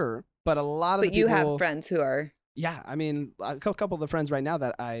for sure, but a lot of the But people... you have friends who are... Yeah, I mean, a couple of the friends right now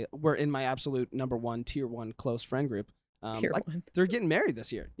that were in my absolute number one, tier one close friend group. Tier one. They're getting married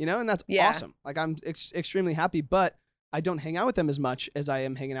this year, you know, and that's awesome. Like I'm extremely happy, but I don't hang out with them as much as I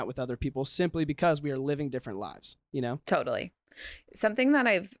am hanging out with other people simply because we are living different lives, you know? Totally. Something that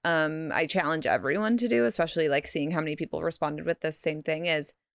I challenge everyone to do, especially like seeing how many people responded with this same thing,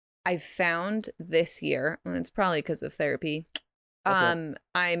 is I've found this year, and it's probably because of therapy, I'm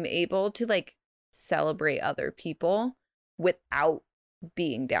able to like celebrate other people without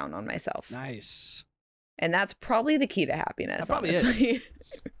being down on myself. Nice. And that's probably the key to happiness, that probably honestly. Is.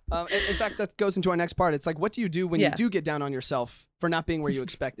 In fact, that goes into our next part. It's like, what do you do when you do get down on yourself for not being where you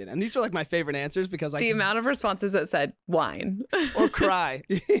expected? And these are like my favorite answers because like... The amount of responses that said whine. Or cry.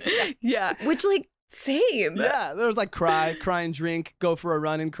 Yeah. Which like, same. Yeah, there was like cry and drink, go for a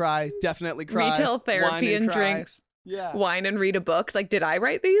run and cry, definitely cry. Retail therapy and cry. drinks. Yeah. Wine and read a book. Like, did I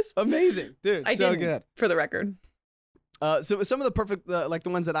write these? Amazing, dude. I so didn't, good. for the record. So some of the perfect, like the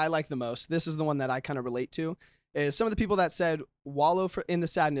ones that I like the most, this is the one that I kind of relate to, is some of the people that said, wallow in the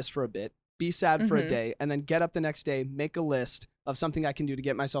sadness for a bit, be sad for a day, and then get up the next day, make a list of something I can do to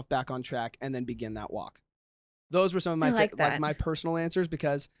get myself back on track, and then begin that walk. Those were some of my like my personal answers,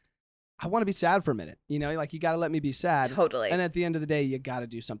 because I want to be sad for a minute. You know, like, you got to let me be sad. Totally. And at the end of the day, you got to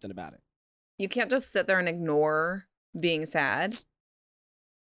do something about it. You can't just sit there and ignore being sad,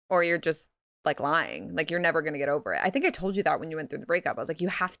 or you're just like lying. Like, you're never going to get over it. I think I told you that when you went through the breakup. I was like, you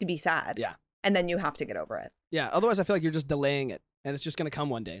have to be sad. Yeah. And then you have to get over it. Yeah. Otherwise, I feel like you're just delaying it, and it's just going to come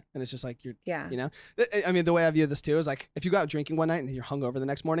one day. And it's just like, you know, I mean, the way I view this too is like, if you go out drinking one night and you're hungover the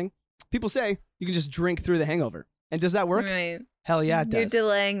next morning, people say you can just drink through the hangover. And does that work? Right. Hell yeah, it does. You're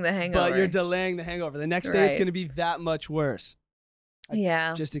delaying the hangover. But you're delaying the hangover. The next day, it's going to be that much worse.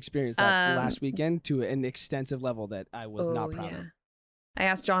 I just experienced that last weekend to an extensive level that I was not proud of. I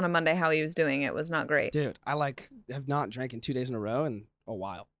asked John on Monday how he was doing. It was not great. Dude, I have not drank in 2 days in a row in a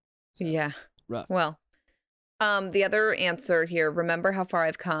while. So, yeah. Rough. Well, the other answer here, remember how far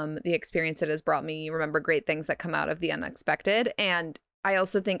I've come, the experience it has brought me, remember great things that come out of the unexpected. And I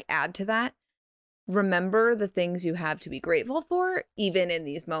also think add to that, remember the things you have to be grateful for, even in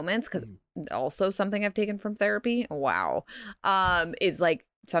these moments, because also something I've taken from therapy, is like,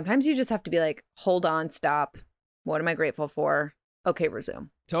 sometimes you just have to be like, hold on, stop. What am I grateful for? Okay, resume.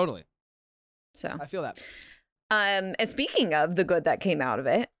 Totally. So I feel that. And speaking of the good that came out of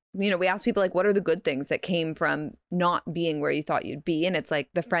it, you know, we asked people like, what are the good things that came from not being where you thought you'd be? And it's like,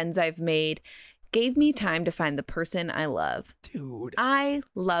 the friends I've made gave me time to find the person I love. Dude. I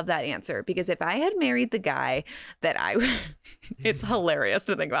love that answer, because if I had married the guy that it's hilarious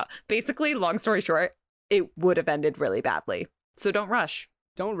to think about. Basically, long story short, it would have ended really badly. So don't rush.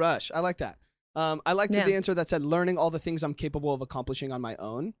 Don't rush. I like that. I liked the answer that said learning all the things I'm capable of accomplishing on my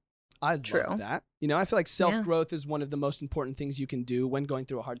own. I love that. You know, I feel like self-growth is one of the most important things you can do when going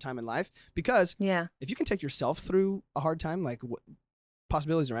through a hard time in life, because if you can take yourself through a hard time, like,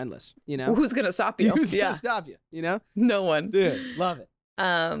 possibilities are endless, you know? Who's going to stop you? Who's going to stop you, you know? No one. Dude, love it.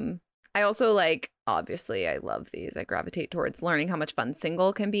 I also obviously I love these. I gravitate towards learning how much fun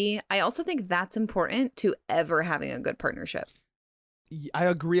single can be. I also think that's important to ever having a good partnership. I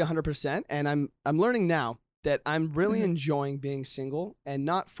agree 100%. And I'm learning now that I'm really enjoying being single, and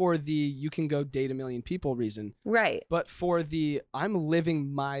not for the you can go date a million people reason. Right. But for the I'm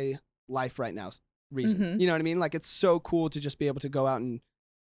living my life right now reason. You know what I mean? Like, it's so cool to just be able to go out and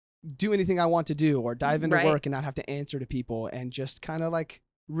do anything I want to do, or dive into work and not have to answer to people, and just kind of like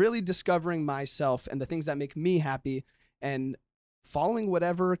really discovering myself and the things that make me happy, and following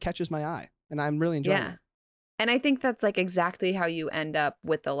whatever catches my eye. And I'm really enjoying it. And I think that's like exactly how you end up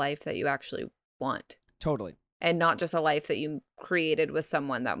with the life that you actually want. Totally. And not just a life that you created with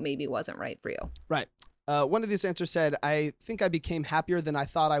someone that maybe wasn't right for you. Right. One of these answers said, I think I became happier than I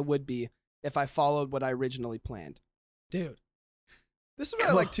thought I would be if I followed what I originally planned. Dude. This is what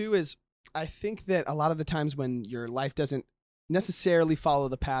I like too, is I think that a lot of the times when your life doesn't necessarily follow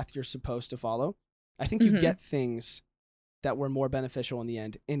the path you're supposed to follow, I think you get things that were more beneficial in the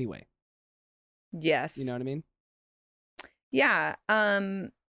end anyway. Yes. You know what I mean? Yeah.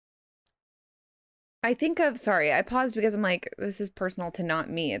 I think I paused because I'm like, this is personal to not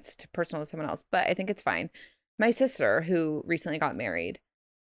me. It's personal to someone else, but I think it's fine. My sister, who recently got married,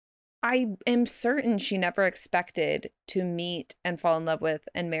 I am certain she never expected to meet and fall in love with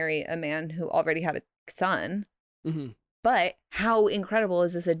and marry a man who already had a son. But how incredible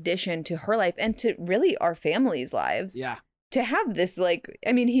is this addition to her life and to really our family's lives? Yeah. To have this, like,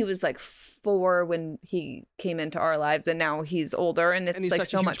 I mean, he was like 4 when he came into our lives, and now he's older, and it's like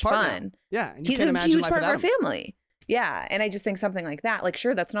so much fun. Yeah. And he's a huge part of our family. Yeah. And I just think something like that, like,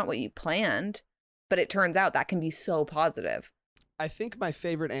 sure, that's not what you planned, but it turns out that can be so positive. I think my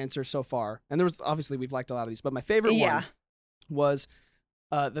favorite answer so far, and there was obviously we've liked a lot of these, but my favorite one was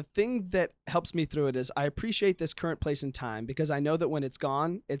the thing that helps me through it is I appreciate this current place in time, because I know that when it's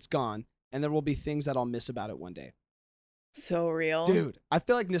gone, and there will be things that I'll miss about it one day. So real. Dude, I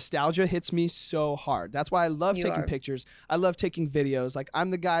feel like nostalgia hits me so hard. That's why I love taking pictures. I love taking videos. Like,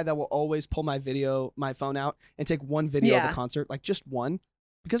 I'm the guy that will always pull my phone out and take one video of the concert, like just one,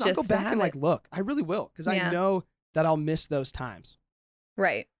 because I'll go back and like look. I really will, because I know that I'll miss those times.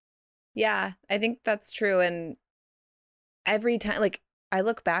 Right. Yeah, I think that's true. And every time, like, I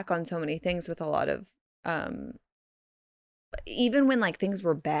look back on so many things with a lot of even when like things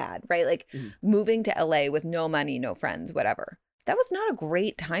were bad, right? Like moving to LA with no money, no friends, whatever. That was not a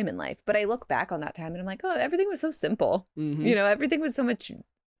great time in life. But I look back on that time and I'm like, oh, everything was so simple. You know, everything was so much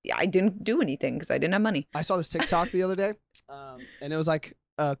I didn't do anything because I didn't have money. I saw this TikTok the other day, and it was like,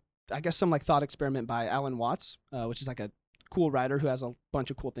 I guess some like thought experiment by Alan Watts, which is like a cool writer who has a bunch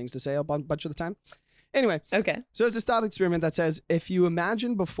of cool things to say a bunch of the time. Anyway, okay. So it's this thought experiment that says, if you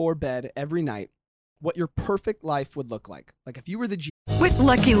imagine before bed every night what your perfect life would look like if you were the With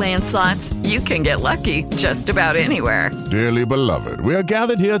Lucky Land Slots, you can get lucky just about anywhere. Dearly beloved, we are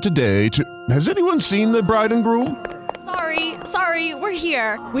gathered here today to... Has anyone seen the bride and groom? Sorry, we're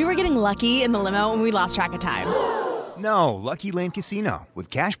here. We were getting lucky in the limo and we lost track of time. No, Lucky Land Casino, with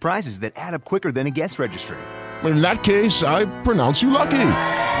cash prizes that add up quicker than a guest registry. In that case, I pronounce you lucky.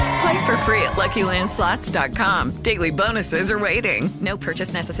 Play for free at LuckyLandSlots.com. Daily bonuses are waiting. No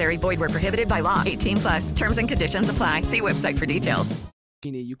purchase necessary. Void where prohibited by law. 18+. Terms and conditions apply. See website for details.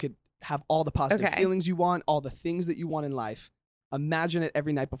 You could have all the positive feelings you want, all the things that you want in life. Imagine it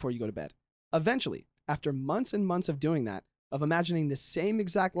every night before you go to bed. Eventually, after months and months of doing that, of imagining the same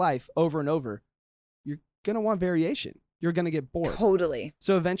exact life over and over, you're going to want variation. You're going to get bored. Totally.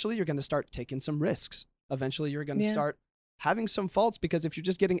 So eventually you're going to start taking some risks. Eventually you're going to start having some faults, because if you're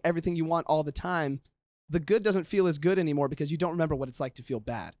just getting everything you want all the time, the good doesn't feel as good anymore because you don't remember what it's like to feel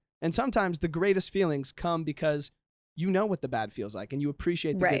bad. And sometimes the greatest feelings come because you know what the bad feels like and you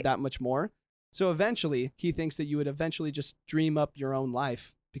appreciate the good that much more. So eventually he thinks that you would eventually just dream up your own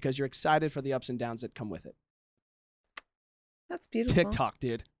life because you're excited for the ups and downs that come with it. That's beautiful. TikTok,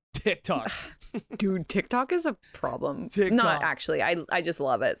 dude. TikTok. Dude, TikTok is a problem. TikTok. Not actually. I just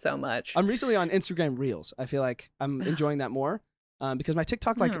love it so much. I'm recently on Instagram Reels. I feel like I'm enjoying that more because my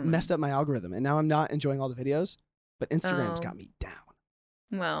TikTok messed up my algorithm and now I'm not enjoying all the videos, but Instagram's got me down.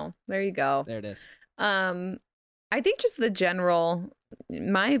 Well, there you go. There it is. I think just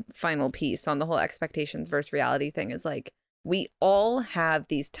my final piece on the whole expectations versus reality thing is like, we all have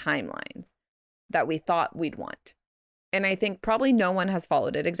these timelines that we thought we'd want. And I think probably no one has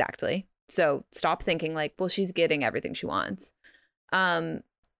followed it exactly. So stop thinking like, well, she's getting everything she wants.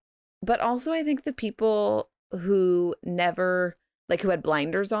 But also I think the people who never, who had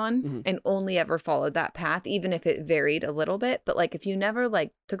blinders on and only ever followed that path, even if it varied a little bit. But if you never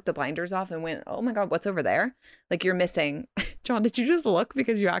took the blinders off and went, oh my God, what's over there? You're missing. John, did you just look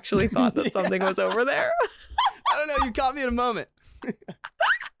because you actually thought that something was over there? I don't know. You caught me in a moment.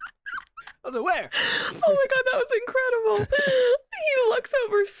 I was like, where? Oh my God, that was incredible. He looks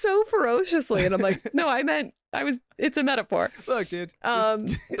over so ferociously, and I'm like, no, it's a metaphor. Look, dude. But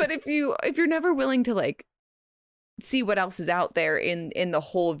if you're never willing to see what else is out there in the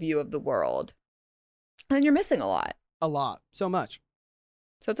whole view of the world, then you're missing a lot. A lot. So much.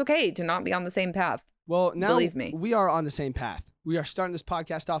 So it's okay to not be on the same path. Well, now believe me, we are on the same path. We are starting this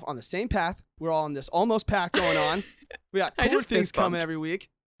podcast off on the same path. We're all on this almost path going on. We got cooler things coming every week.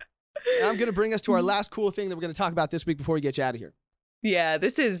 And I'm going to bring us to our last cool thing that we're going to talk about this week before we get you out of here. Yeah,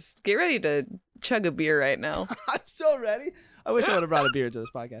 get ready to chug a beer right now. I'm so ready. I wish I would have brought a beer to this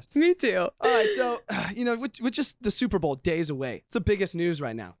podcast. Me too. All right, so, with just the Super Bowl days away, it's the biggest news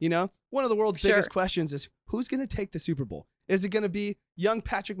right now, One of the world's biggest questions is, who's going to take the Super Bowl? Is it going to be young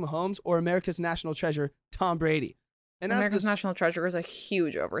Patrick Mahomes or America's national treasure, Tom Brady? And America's national treasure is a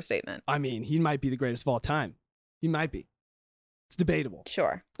huge overstatement. I mean, he might be the greatest of all time. He might be. It's debatable.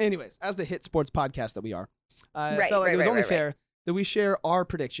 Sure. Anyways, as the hit sports podcast that we are, I felt like it was only fair that we share our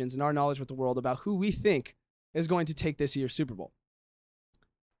predictions and our knowledge with the world about who we think is going to take this year's Super Bowl.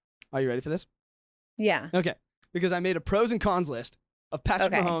 Are you ready for this? Yeah. Okay. Because I made a pros and cons list of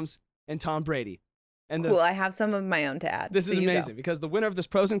Patrick Mahomes and Tom Brady. And cool. I have some of my own to add. This is amazing because the winner of this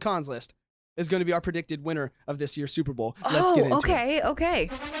pros and cons list is going to be our predicted winner of this year's Super Bowl. Let's get into it. Okay.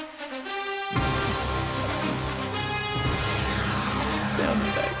 Sound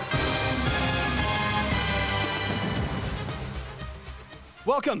effects.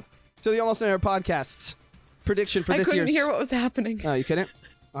 Welcome to the Almost On Air Podcast's prediction for this year's... I couldn't hear what was happening. Oh, you couldn't?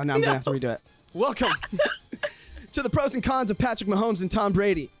 Oh, now I'm going to have to redo it. Welcome to the pros and cons of Patrick Mahomes and Tom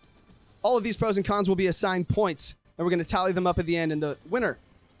Brady. All of these pros and cons will be assigned points, and we're going to tally them up at the end, and the winner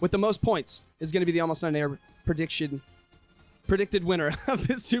with the most points is going to be the Almost On Air predicted winner of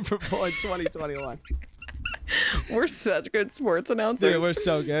the Super Bowl in 2021. We're such good sports announcers. Dude, we're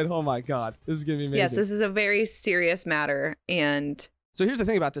so good. Oh my God. This is going to be amazing. Yes, this is a very serious matter. And so here's the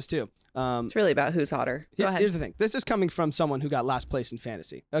thing about this too. It's really about who's hotter. Go ahead. Here's the thing. This is coming from someone who got last place in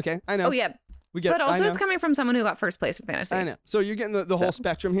fantasy. Okay? I know. Oh, yeah. But also it's coming from someone who got first place in fantasy. I know. So you're getting the whole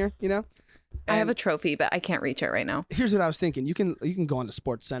spectrum here, And I have a trophy, but I can't reach it right now. Here's what I was thinking. You can go on to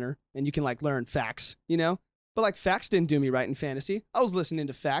Sports Center and you can learn facts, But facts didn't do me right in fantasy. I was listening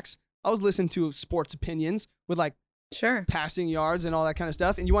to facts. I was listening to sports opinions with passing yards and all that kind of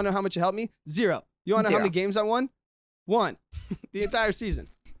stuff. And you want to know how much it helped me? 0. You want to know how many games I won? 1. The entire season.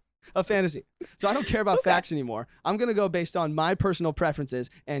 of fantasy. So I don't care about facts anymore. I'm going to go based on my personal preferences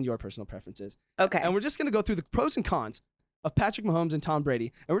and your personal preferences. Okay. And we're just going to go through the pros and cons of Patrick Mahomes and Tom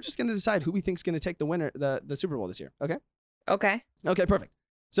Brady. And we're just going to decide who we think is going to take the winner, the Super Bowl this year. Okay? Okay. Okay, perfect.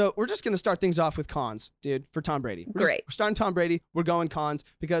 So we're just going to start things off with cons, dude, for Tom Brady. We're starting Tom Brady. We're going cons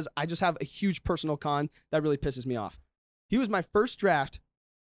because I just have a huge personal con that really pisses me off. He was my first draft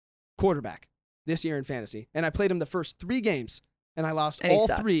quarterback this year in fantasy, and I played him the first 3 games, and I lost all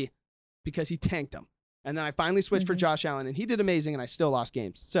 3 because he tanked them. And then I finally switched for Josh Allen, and he did amazing, and I still lost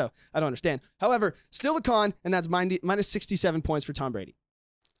games. So I don't understand. However, still a con, and that's minus 67 points for Tom Brady.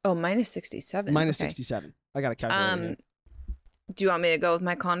 Oh, minus 67. Minus 67. I got to calculate it. Do you want me to go with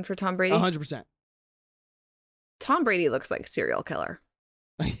my con for Tom Brady? 100%. Tom Brady looks like a serial killer.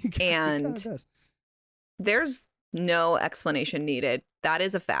 And there's no explanation needed. That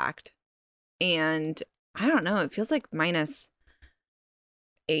is a fact. And I don't know. It feels like minus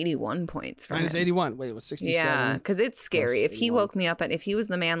 81 points for minus him. 81. Wait, it was 67. Yeah, because it's scary. If he woke me up and if he was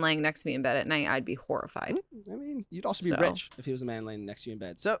the man laying next to me in bed at night, I'd be horrified. I mean, you'd also be rich if he was the man laying next to you in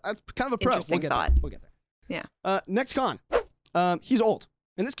bed. So that's kind of a pro. Interesting thought. We'll get there. Yeah. Next con. He's old.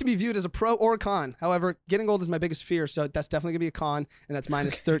 And this can be viewed as a pro or a con. However, getting old is my biggest fear, so that's definitely going to be a con, and that's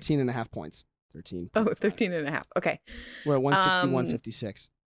minus 13.5 points. 13. Oh, 13.5. Okay. We're at 160, 156.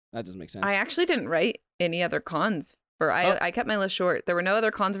 That doesn't make sense. I actually didn't write any other cons. I kept my list short. There were no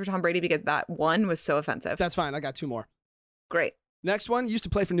other cons for Tom Brady because that one was so offensive. That's fine. I got 2 more. Great. Next one, used to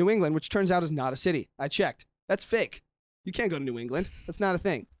play for New England, which turns out is not a city. I checked. That's fake. You can't go to New England. That's not a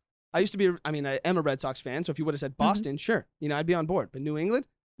thing. I am a Red Sox fan, so if you would have said Boston, sure, I'd be on board. But New England,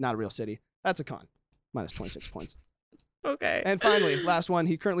 not a real city. That's a con. Minus 26 points. Okay. And finally, last one,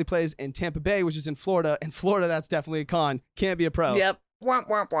 he currently plays in Tampa Bay, which is in Florida. In Florida, that's definitely a con. Can't be a pro. Yep. Womp,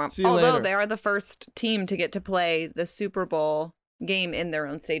 womp, womp. See you Although later. they are the first team to get to play the Super Bowl game in their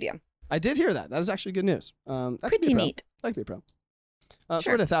own stadium. I did hear that. That is actually good news. Pretty neat. That could be a pro.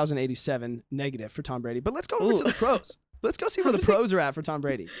 So we're at 1,087 negative for Tom Brady. But let's go over to the pros. Let's go see where the pros are at for Tom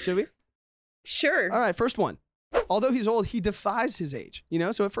Brady. Should we? Sure. All right, first one. Although he's old, he defies his age.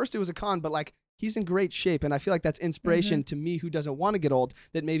 So at first it was a con, but he's in great shape. And I feel like that's inspiration to me who doesn't want to get old,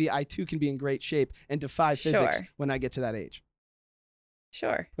 that maybe I too can be in great shape and defy physics when I get to that age.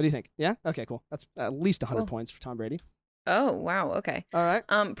 Sure. What do you think? Yeah? Okay, cool. That's at least 100 points for Tom Brady. Oh, wow. Okay. All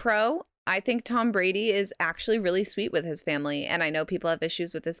right. Pro, I think Tom Brady is actually really sweet with his family. And I know people have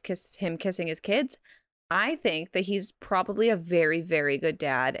issues with him kissing his kids. I think that he's probably a very, very good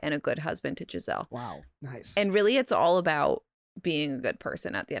dad and a good husband to Giselle. Wow. Nice. And really, it's all about being a good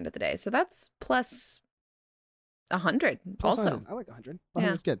person at the end of the day. So that's plus 100 plus also. 100. I like 100.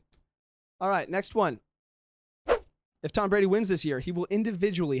 100's good. All right, next one. If Tom Brady wins this year, he will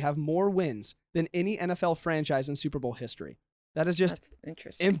individually have more wins than any NFL franchise in Super Bowl history. That is just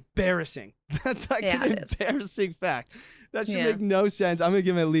embarrassing. That's an embarrassing fact. That should make no sense. I'm going to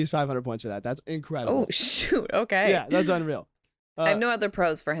give him at least 500 points for that. That's incredible. Oh, shoot. Okay. Yeah, that's unreal. I have no other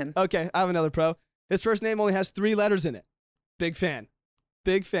pros for him. Okay, I have another pro. His first name only has 3 letters in it. Big fan.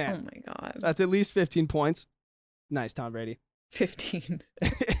 Big fan. Oh, my God. That's at least 15 points. Nice, Tom Brady. 15.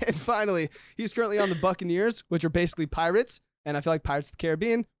 And finally, he's currently on the Buccaneers, which are basically pirates. And I feel like Pirates of the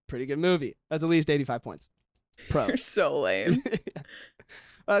Caribbean, pretty good movie. That's at least 85 points. Pro. You're so lame.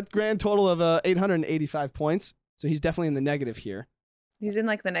 Grand total of 885 points. So he's definitely in the negative here. He's in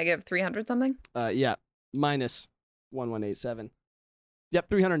the negative 300 something? Yeah. Minus 1187. Yep,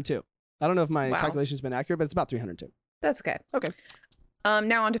 302. I don't know if my calculation's been accurate, but it's about 302. That's okay. Okay.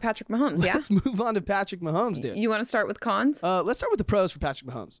 Now on to Patrick Mahomes, yeah? Let's move on to Patrick Mahomes, dude. You want to start with cons? Let's start with the pros for Patrick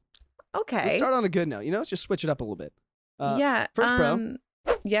Mahomes. Okay. Let's start on a good note. Let's just switch it up a little bit. Yeah. First pro.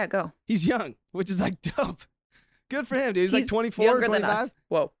 Yeah, go. He's young, which is dope. Good for him, dude. He's 24, younger 25. than us.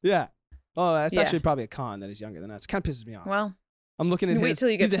 Whoa. Yeah. Oh, that's actually probably a con that he's younger than us. It kind of pisses me off. Well, I'm looking at wait till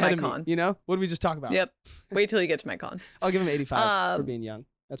you get he's to ahead my of cons. Me, what did we just talk about? Yep. Wait till you get to my cons. I'll give him 85 for being young.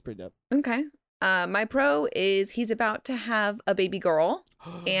 That's pretty dope. Okay. My pro is he's about to have a baby girl,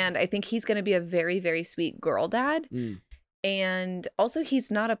 and I think he's going to be a very, very sweet girl dad. And also,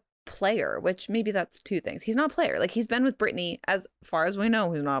 he's not a player, which maybe that's 2 things. He's not a player. He's been with Britney, as far as we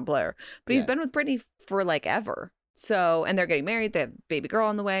know, he's not a player. But he's been with Britney for ever. So, and they're getting married. They have a baby girl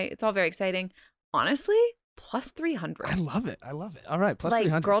on the way. It's all very exciting. Honestly, plus 300. I love it. All right, plus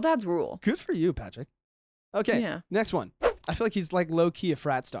 300. Girl dads rule. Good for you, Patrick. Okay, next one. I feel like he's low-key a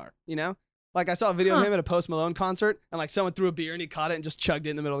frat star, I saw a video of him at a Post Malone concert, and someone threw a beer and he caught it and just chugged it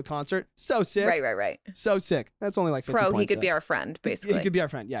in the middle of the concert. So sick. Right. So sick. That's only 50 points. Pro, he could be our friend, basically. He could be our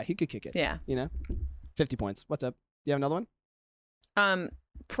friend. Yeah, he could kick it. Yeah. 50 points. What's up? You have another one?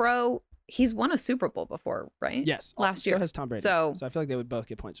 Pro, he's won a Super Bowl before, right? Yes. Last year. So has Tom Brady. So I feel like they would both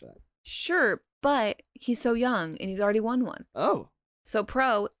get points for that. Sure, but he's so young and he's already won one. Oh. So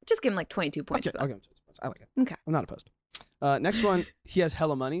pro, just give him like 22 points. Okay, I'll give him 22 points. I like it. Okay. I'm not opposed. Next one, he has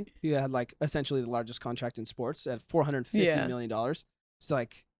hella money. He had like essentially the largest contract in sports at $450 million. It's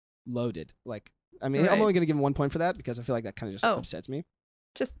like loaded. Like, I mean, I'm only going to give him 1 point for that because I feel like that kind of just upsets me.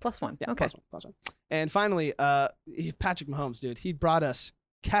 Just +1. Yeah, okay. +1. And finally, Patrick Mahomes, dude. He brought us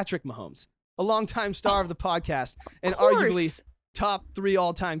Catrick Mahomes, a longtime star of the podcast and arguably top 3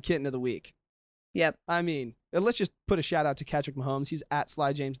 all-time kitten of the week. Yep. I mean, let's just put a shout out to Catrick Mahomes. He's at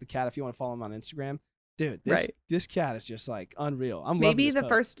Sly James the Cat if you want to follow him on Instagram. Dude, this cat is just like unreal. I'm maybe loving the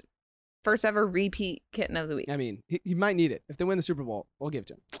post. first ever repeat kitten of the week. I mean, he might need it. If they win the Super Bowl, we'll give it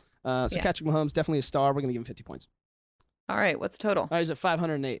to him. So Catrick Mahomes, definitely a star. We're going to give him 50 points. All right, what's total? All right, he's at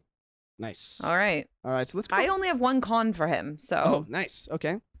 508. Nice. All right, so let's go. I only have 1 con for him, so. Oh, nice.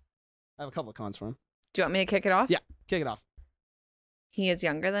 Okay. I have a couple of cons for him. Do you want me to kick it off? Yeah, kick it off. He is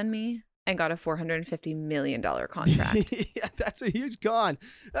younger than me and got a $450 million contract. Yeah, that's a huge con.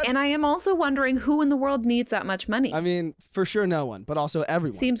 And I am also wondering who in the world needs that much money. I mean, for sure no one, but also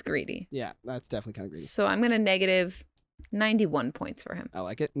everyone. Seems greedy. Yeah, that's definitely kind of greedy. So I'm going to negative 91 points for him. I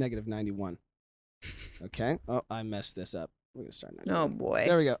like it. Negative 91. Okay. Oh, I messed this up. We're going to start 91. Oh, boy.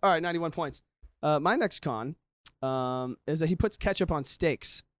 There we go. All right, 91 points. My next con is that he puts ketchup on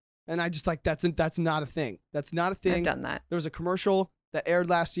steaks. And I just like, that's not a thing. That's not a thing. I've done that. There was a commercial that aired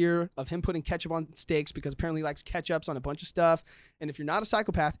last year of him putting ketchup on steaks because apparently he likes ketchups on a bunch of stuff. And if you're not a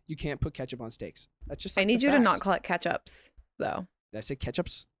psychopath, you can't put ketchup on steaks. That's just like I need the you facts. to not call it ketchups, though. Did I say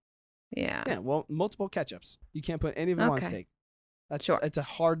ketchups? Yeah. Yeah, well, multiple ketchups. You can't put any of them on Okay. steak. That's Sure. It's a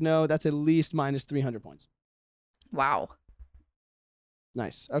hard no. That's at least minus 300 points. Wow.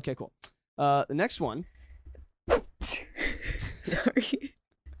 Nice. Okay, cool. The next one. Sorry.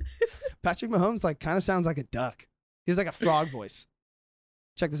 Patrick Mahomes like kind of sounds like a duck. He has like a frog voice.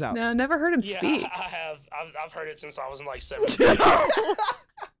 Check this out. No, never heard him speak. I have. I've heard it since I was in like 7th grade.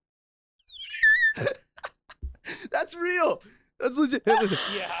 That's real. That's legit. Hey, listen.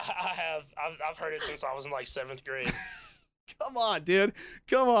 Yeah, I have. I've heard it since I was in like 7th grade. Come on, dude.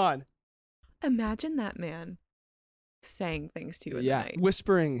 Come on. Imagine that man saying things to you at night.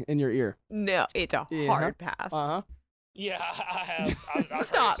 Whispering in your ear. No, it's a hard pass. Uh-huh. Yeah, I have. I've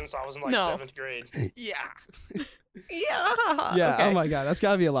Stop. heard it since I was in like No. 7th grade. Yeah. Yeah. Yeah. Okay. Oh my God. That's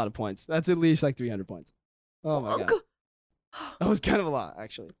gotta be a lot of points. That's at least like 300 points. Oh my God. That was kind of a lot,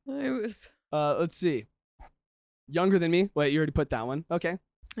 actually. I was. Let's see. Younger than me. Wait, you already put that one. Okay.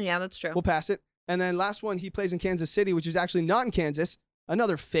 Yeah, that's true. We'll pass it. And then last one, he plays in Kansas City, which is actually not in Kansas.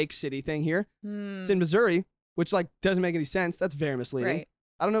 Another fake city thing here. It's in Missouri, which like doesn't make any sense. That's very misleading. Right.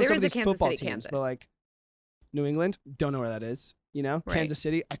 I don't know There if is a some of these Kansas football City, teams, Kansas. but like New England, don't know where that is. You know, Right. Kansas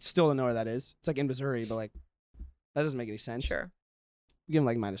City, I still don't know where that is. It's like in Missouri, but like that doesn't make any sense. Sure. Give him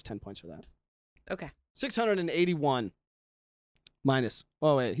like minus 10 points for that. Okay. 681 minus.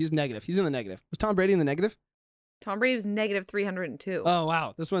 Oh wait, he's negative. He's in the negative. Was Tom Brady in the negative? Tom Brady was negative 302. Oh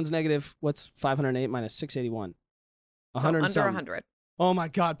wow, this one's negative. What's 508 minus 681? So under 100. Oh my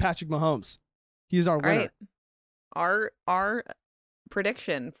God, Patrick Mahomes. He's our All winner. right. Our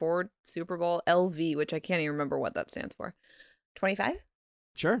prediction for Super Bowl LV, which I can't even remember what that stands for. 25?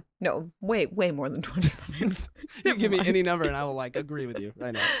 Sure. No, way more than 25. You give me any number and I will like agree with you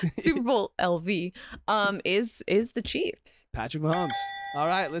right now. Super Bowl LV is the Chiefs. Patrick Mahomes. All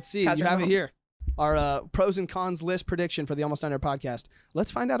right, let's see. Patrick You have Mahomes. it here. Our pros and cons list prediction for the Almost On Air podcast. Let's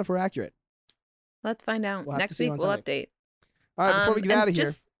find out if we're accurate. Let's find out. We'll have to Next see week on we'll Sunday. update. All right, before we get and out of here,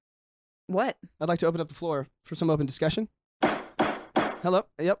 just- What? I'd like to open up the floor for some open discussion. Hello.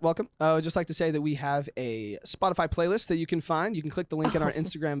 Yep, welcome. I would just like to say that we have a Spotify playlist that you can find. You can click the link in our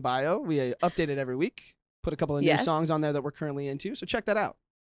Instagram bio. We update it every week. Put a couple of new Yes. songs on there that we're currently into. So check that out.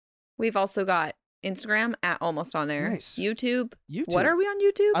 We've also got Instagram at Almost On Air. Nice. YouTube. YouTube. What are we on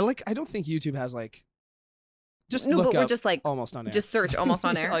YouTube? I don't think YouTube has like. Just No, look but we're up just like Almost On Air. Just search Almost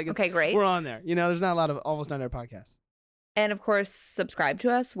On Air. Like, it's- okay, great. We're on there. You know, there's not a lot of Almost On Air podcasts. And of course, subscribe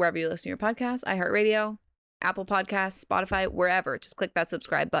to us wherever you listen to your podcast, iHeartRadio, Apple Podcasts, Spotify, wherever. Just click that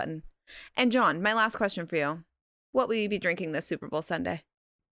subscribe button. And John, my last question for you. What will you be drinking this Super Bowl Sunday?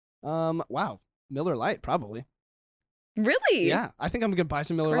 Wow. Miller Lite, probably. Really? Yeah. I think I'm gonna buy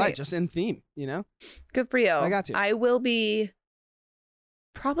some Miller Lite Great. just in theme, you know? Good for you. I got to. I will be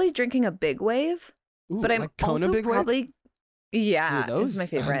probably drinking a Big Wave, Ooh, but I'm like Kona also Big Wave? probably yeah, Ooh, this is my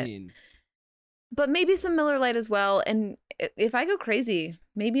favorite. I mean, But maybe some Miller Lite as well. And if I go crazy,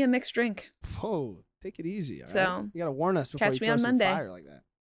 maybe a mixed drink. whoa, take it easy. All So, right? You gotta warn us before catch you me throw on some Monday. fire like that.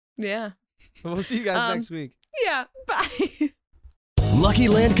 Yeah. We'll see you guys next week. Yeah. Bye. Lucky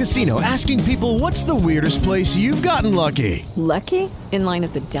Land Casino, asking people, what's the weirdest place you've gotten lucky? Lucky? In line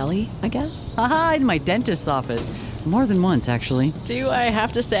at the deli, I guess? Aha, in my dentist's office. More than once, actually. Do I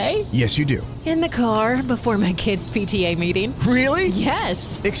have to say? Yes, you do. In the car before my kids' PTA meeting. Really?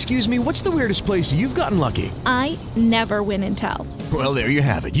 Yes. Excuse me, what's the weirdest place you've gotten lucky? I never win and tell. Well, there you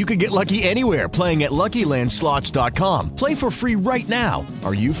have it. You can get lucky anywhere, playing at LuckyLandSlots.com. Play for free right now.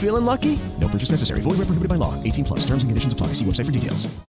 Are you feeling lucky? No purchase necessary. Void where prohibited by law. 18+. Terms and conditions apply. See website for details.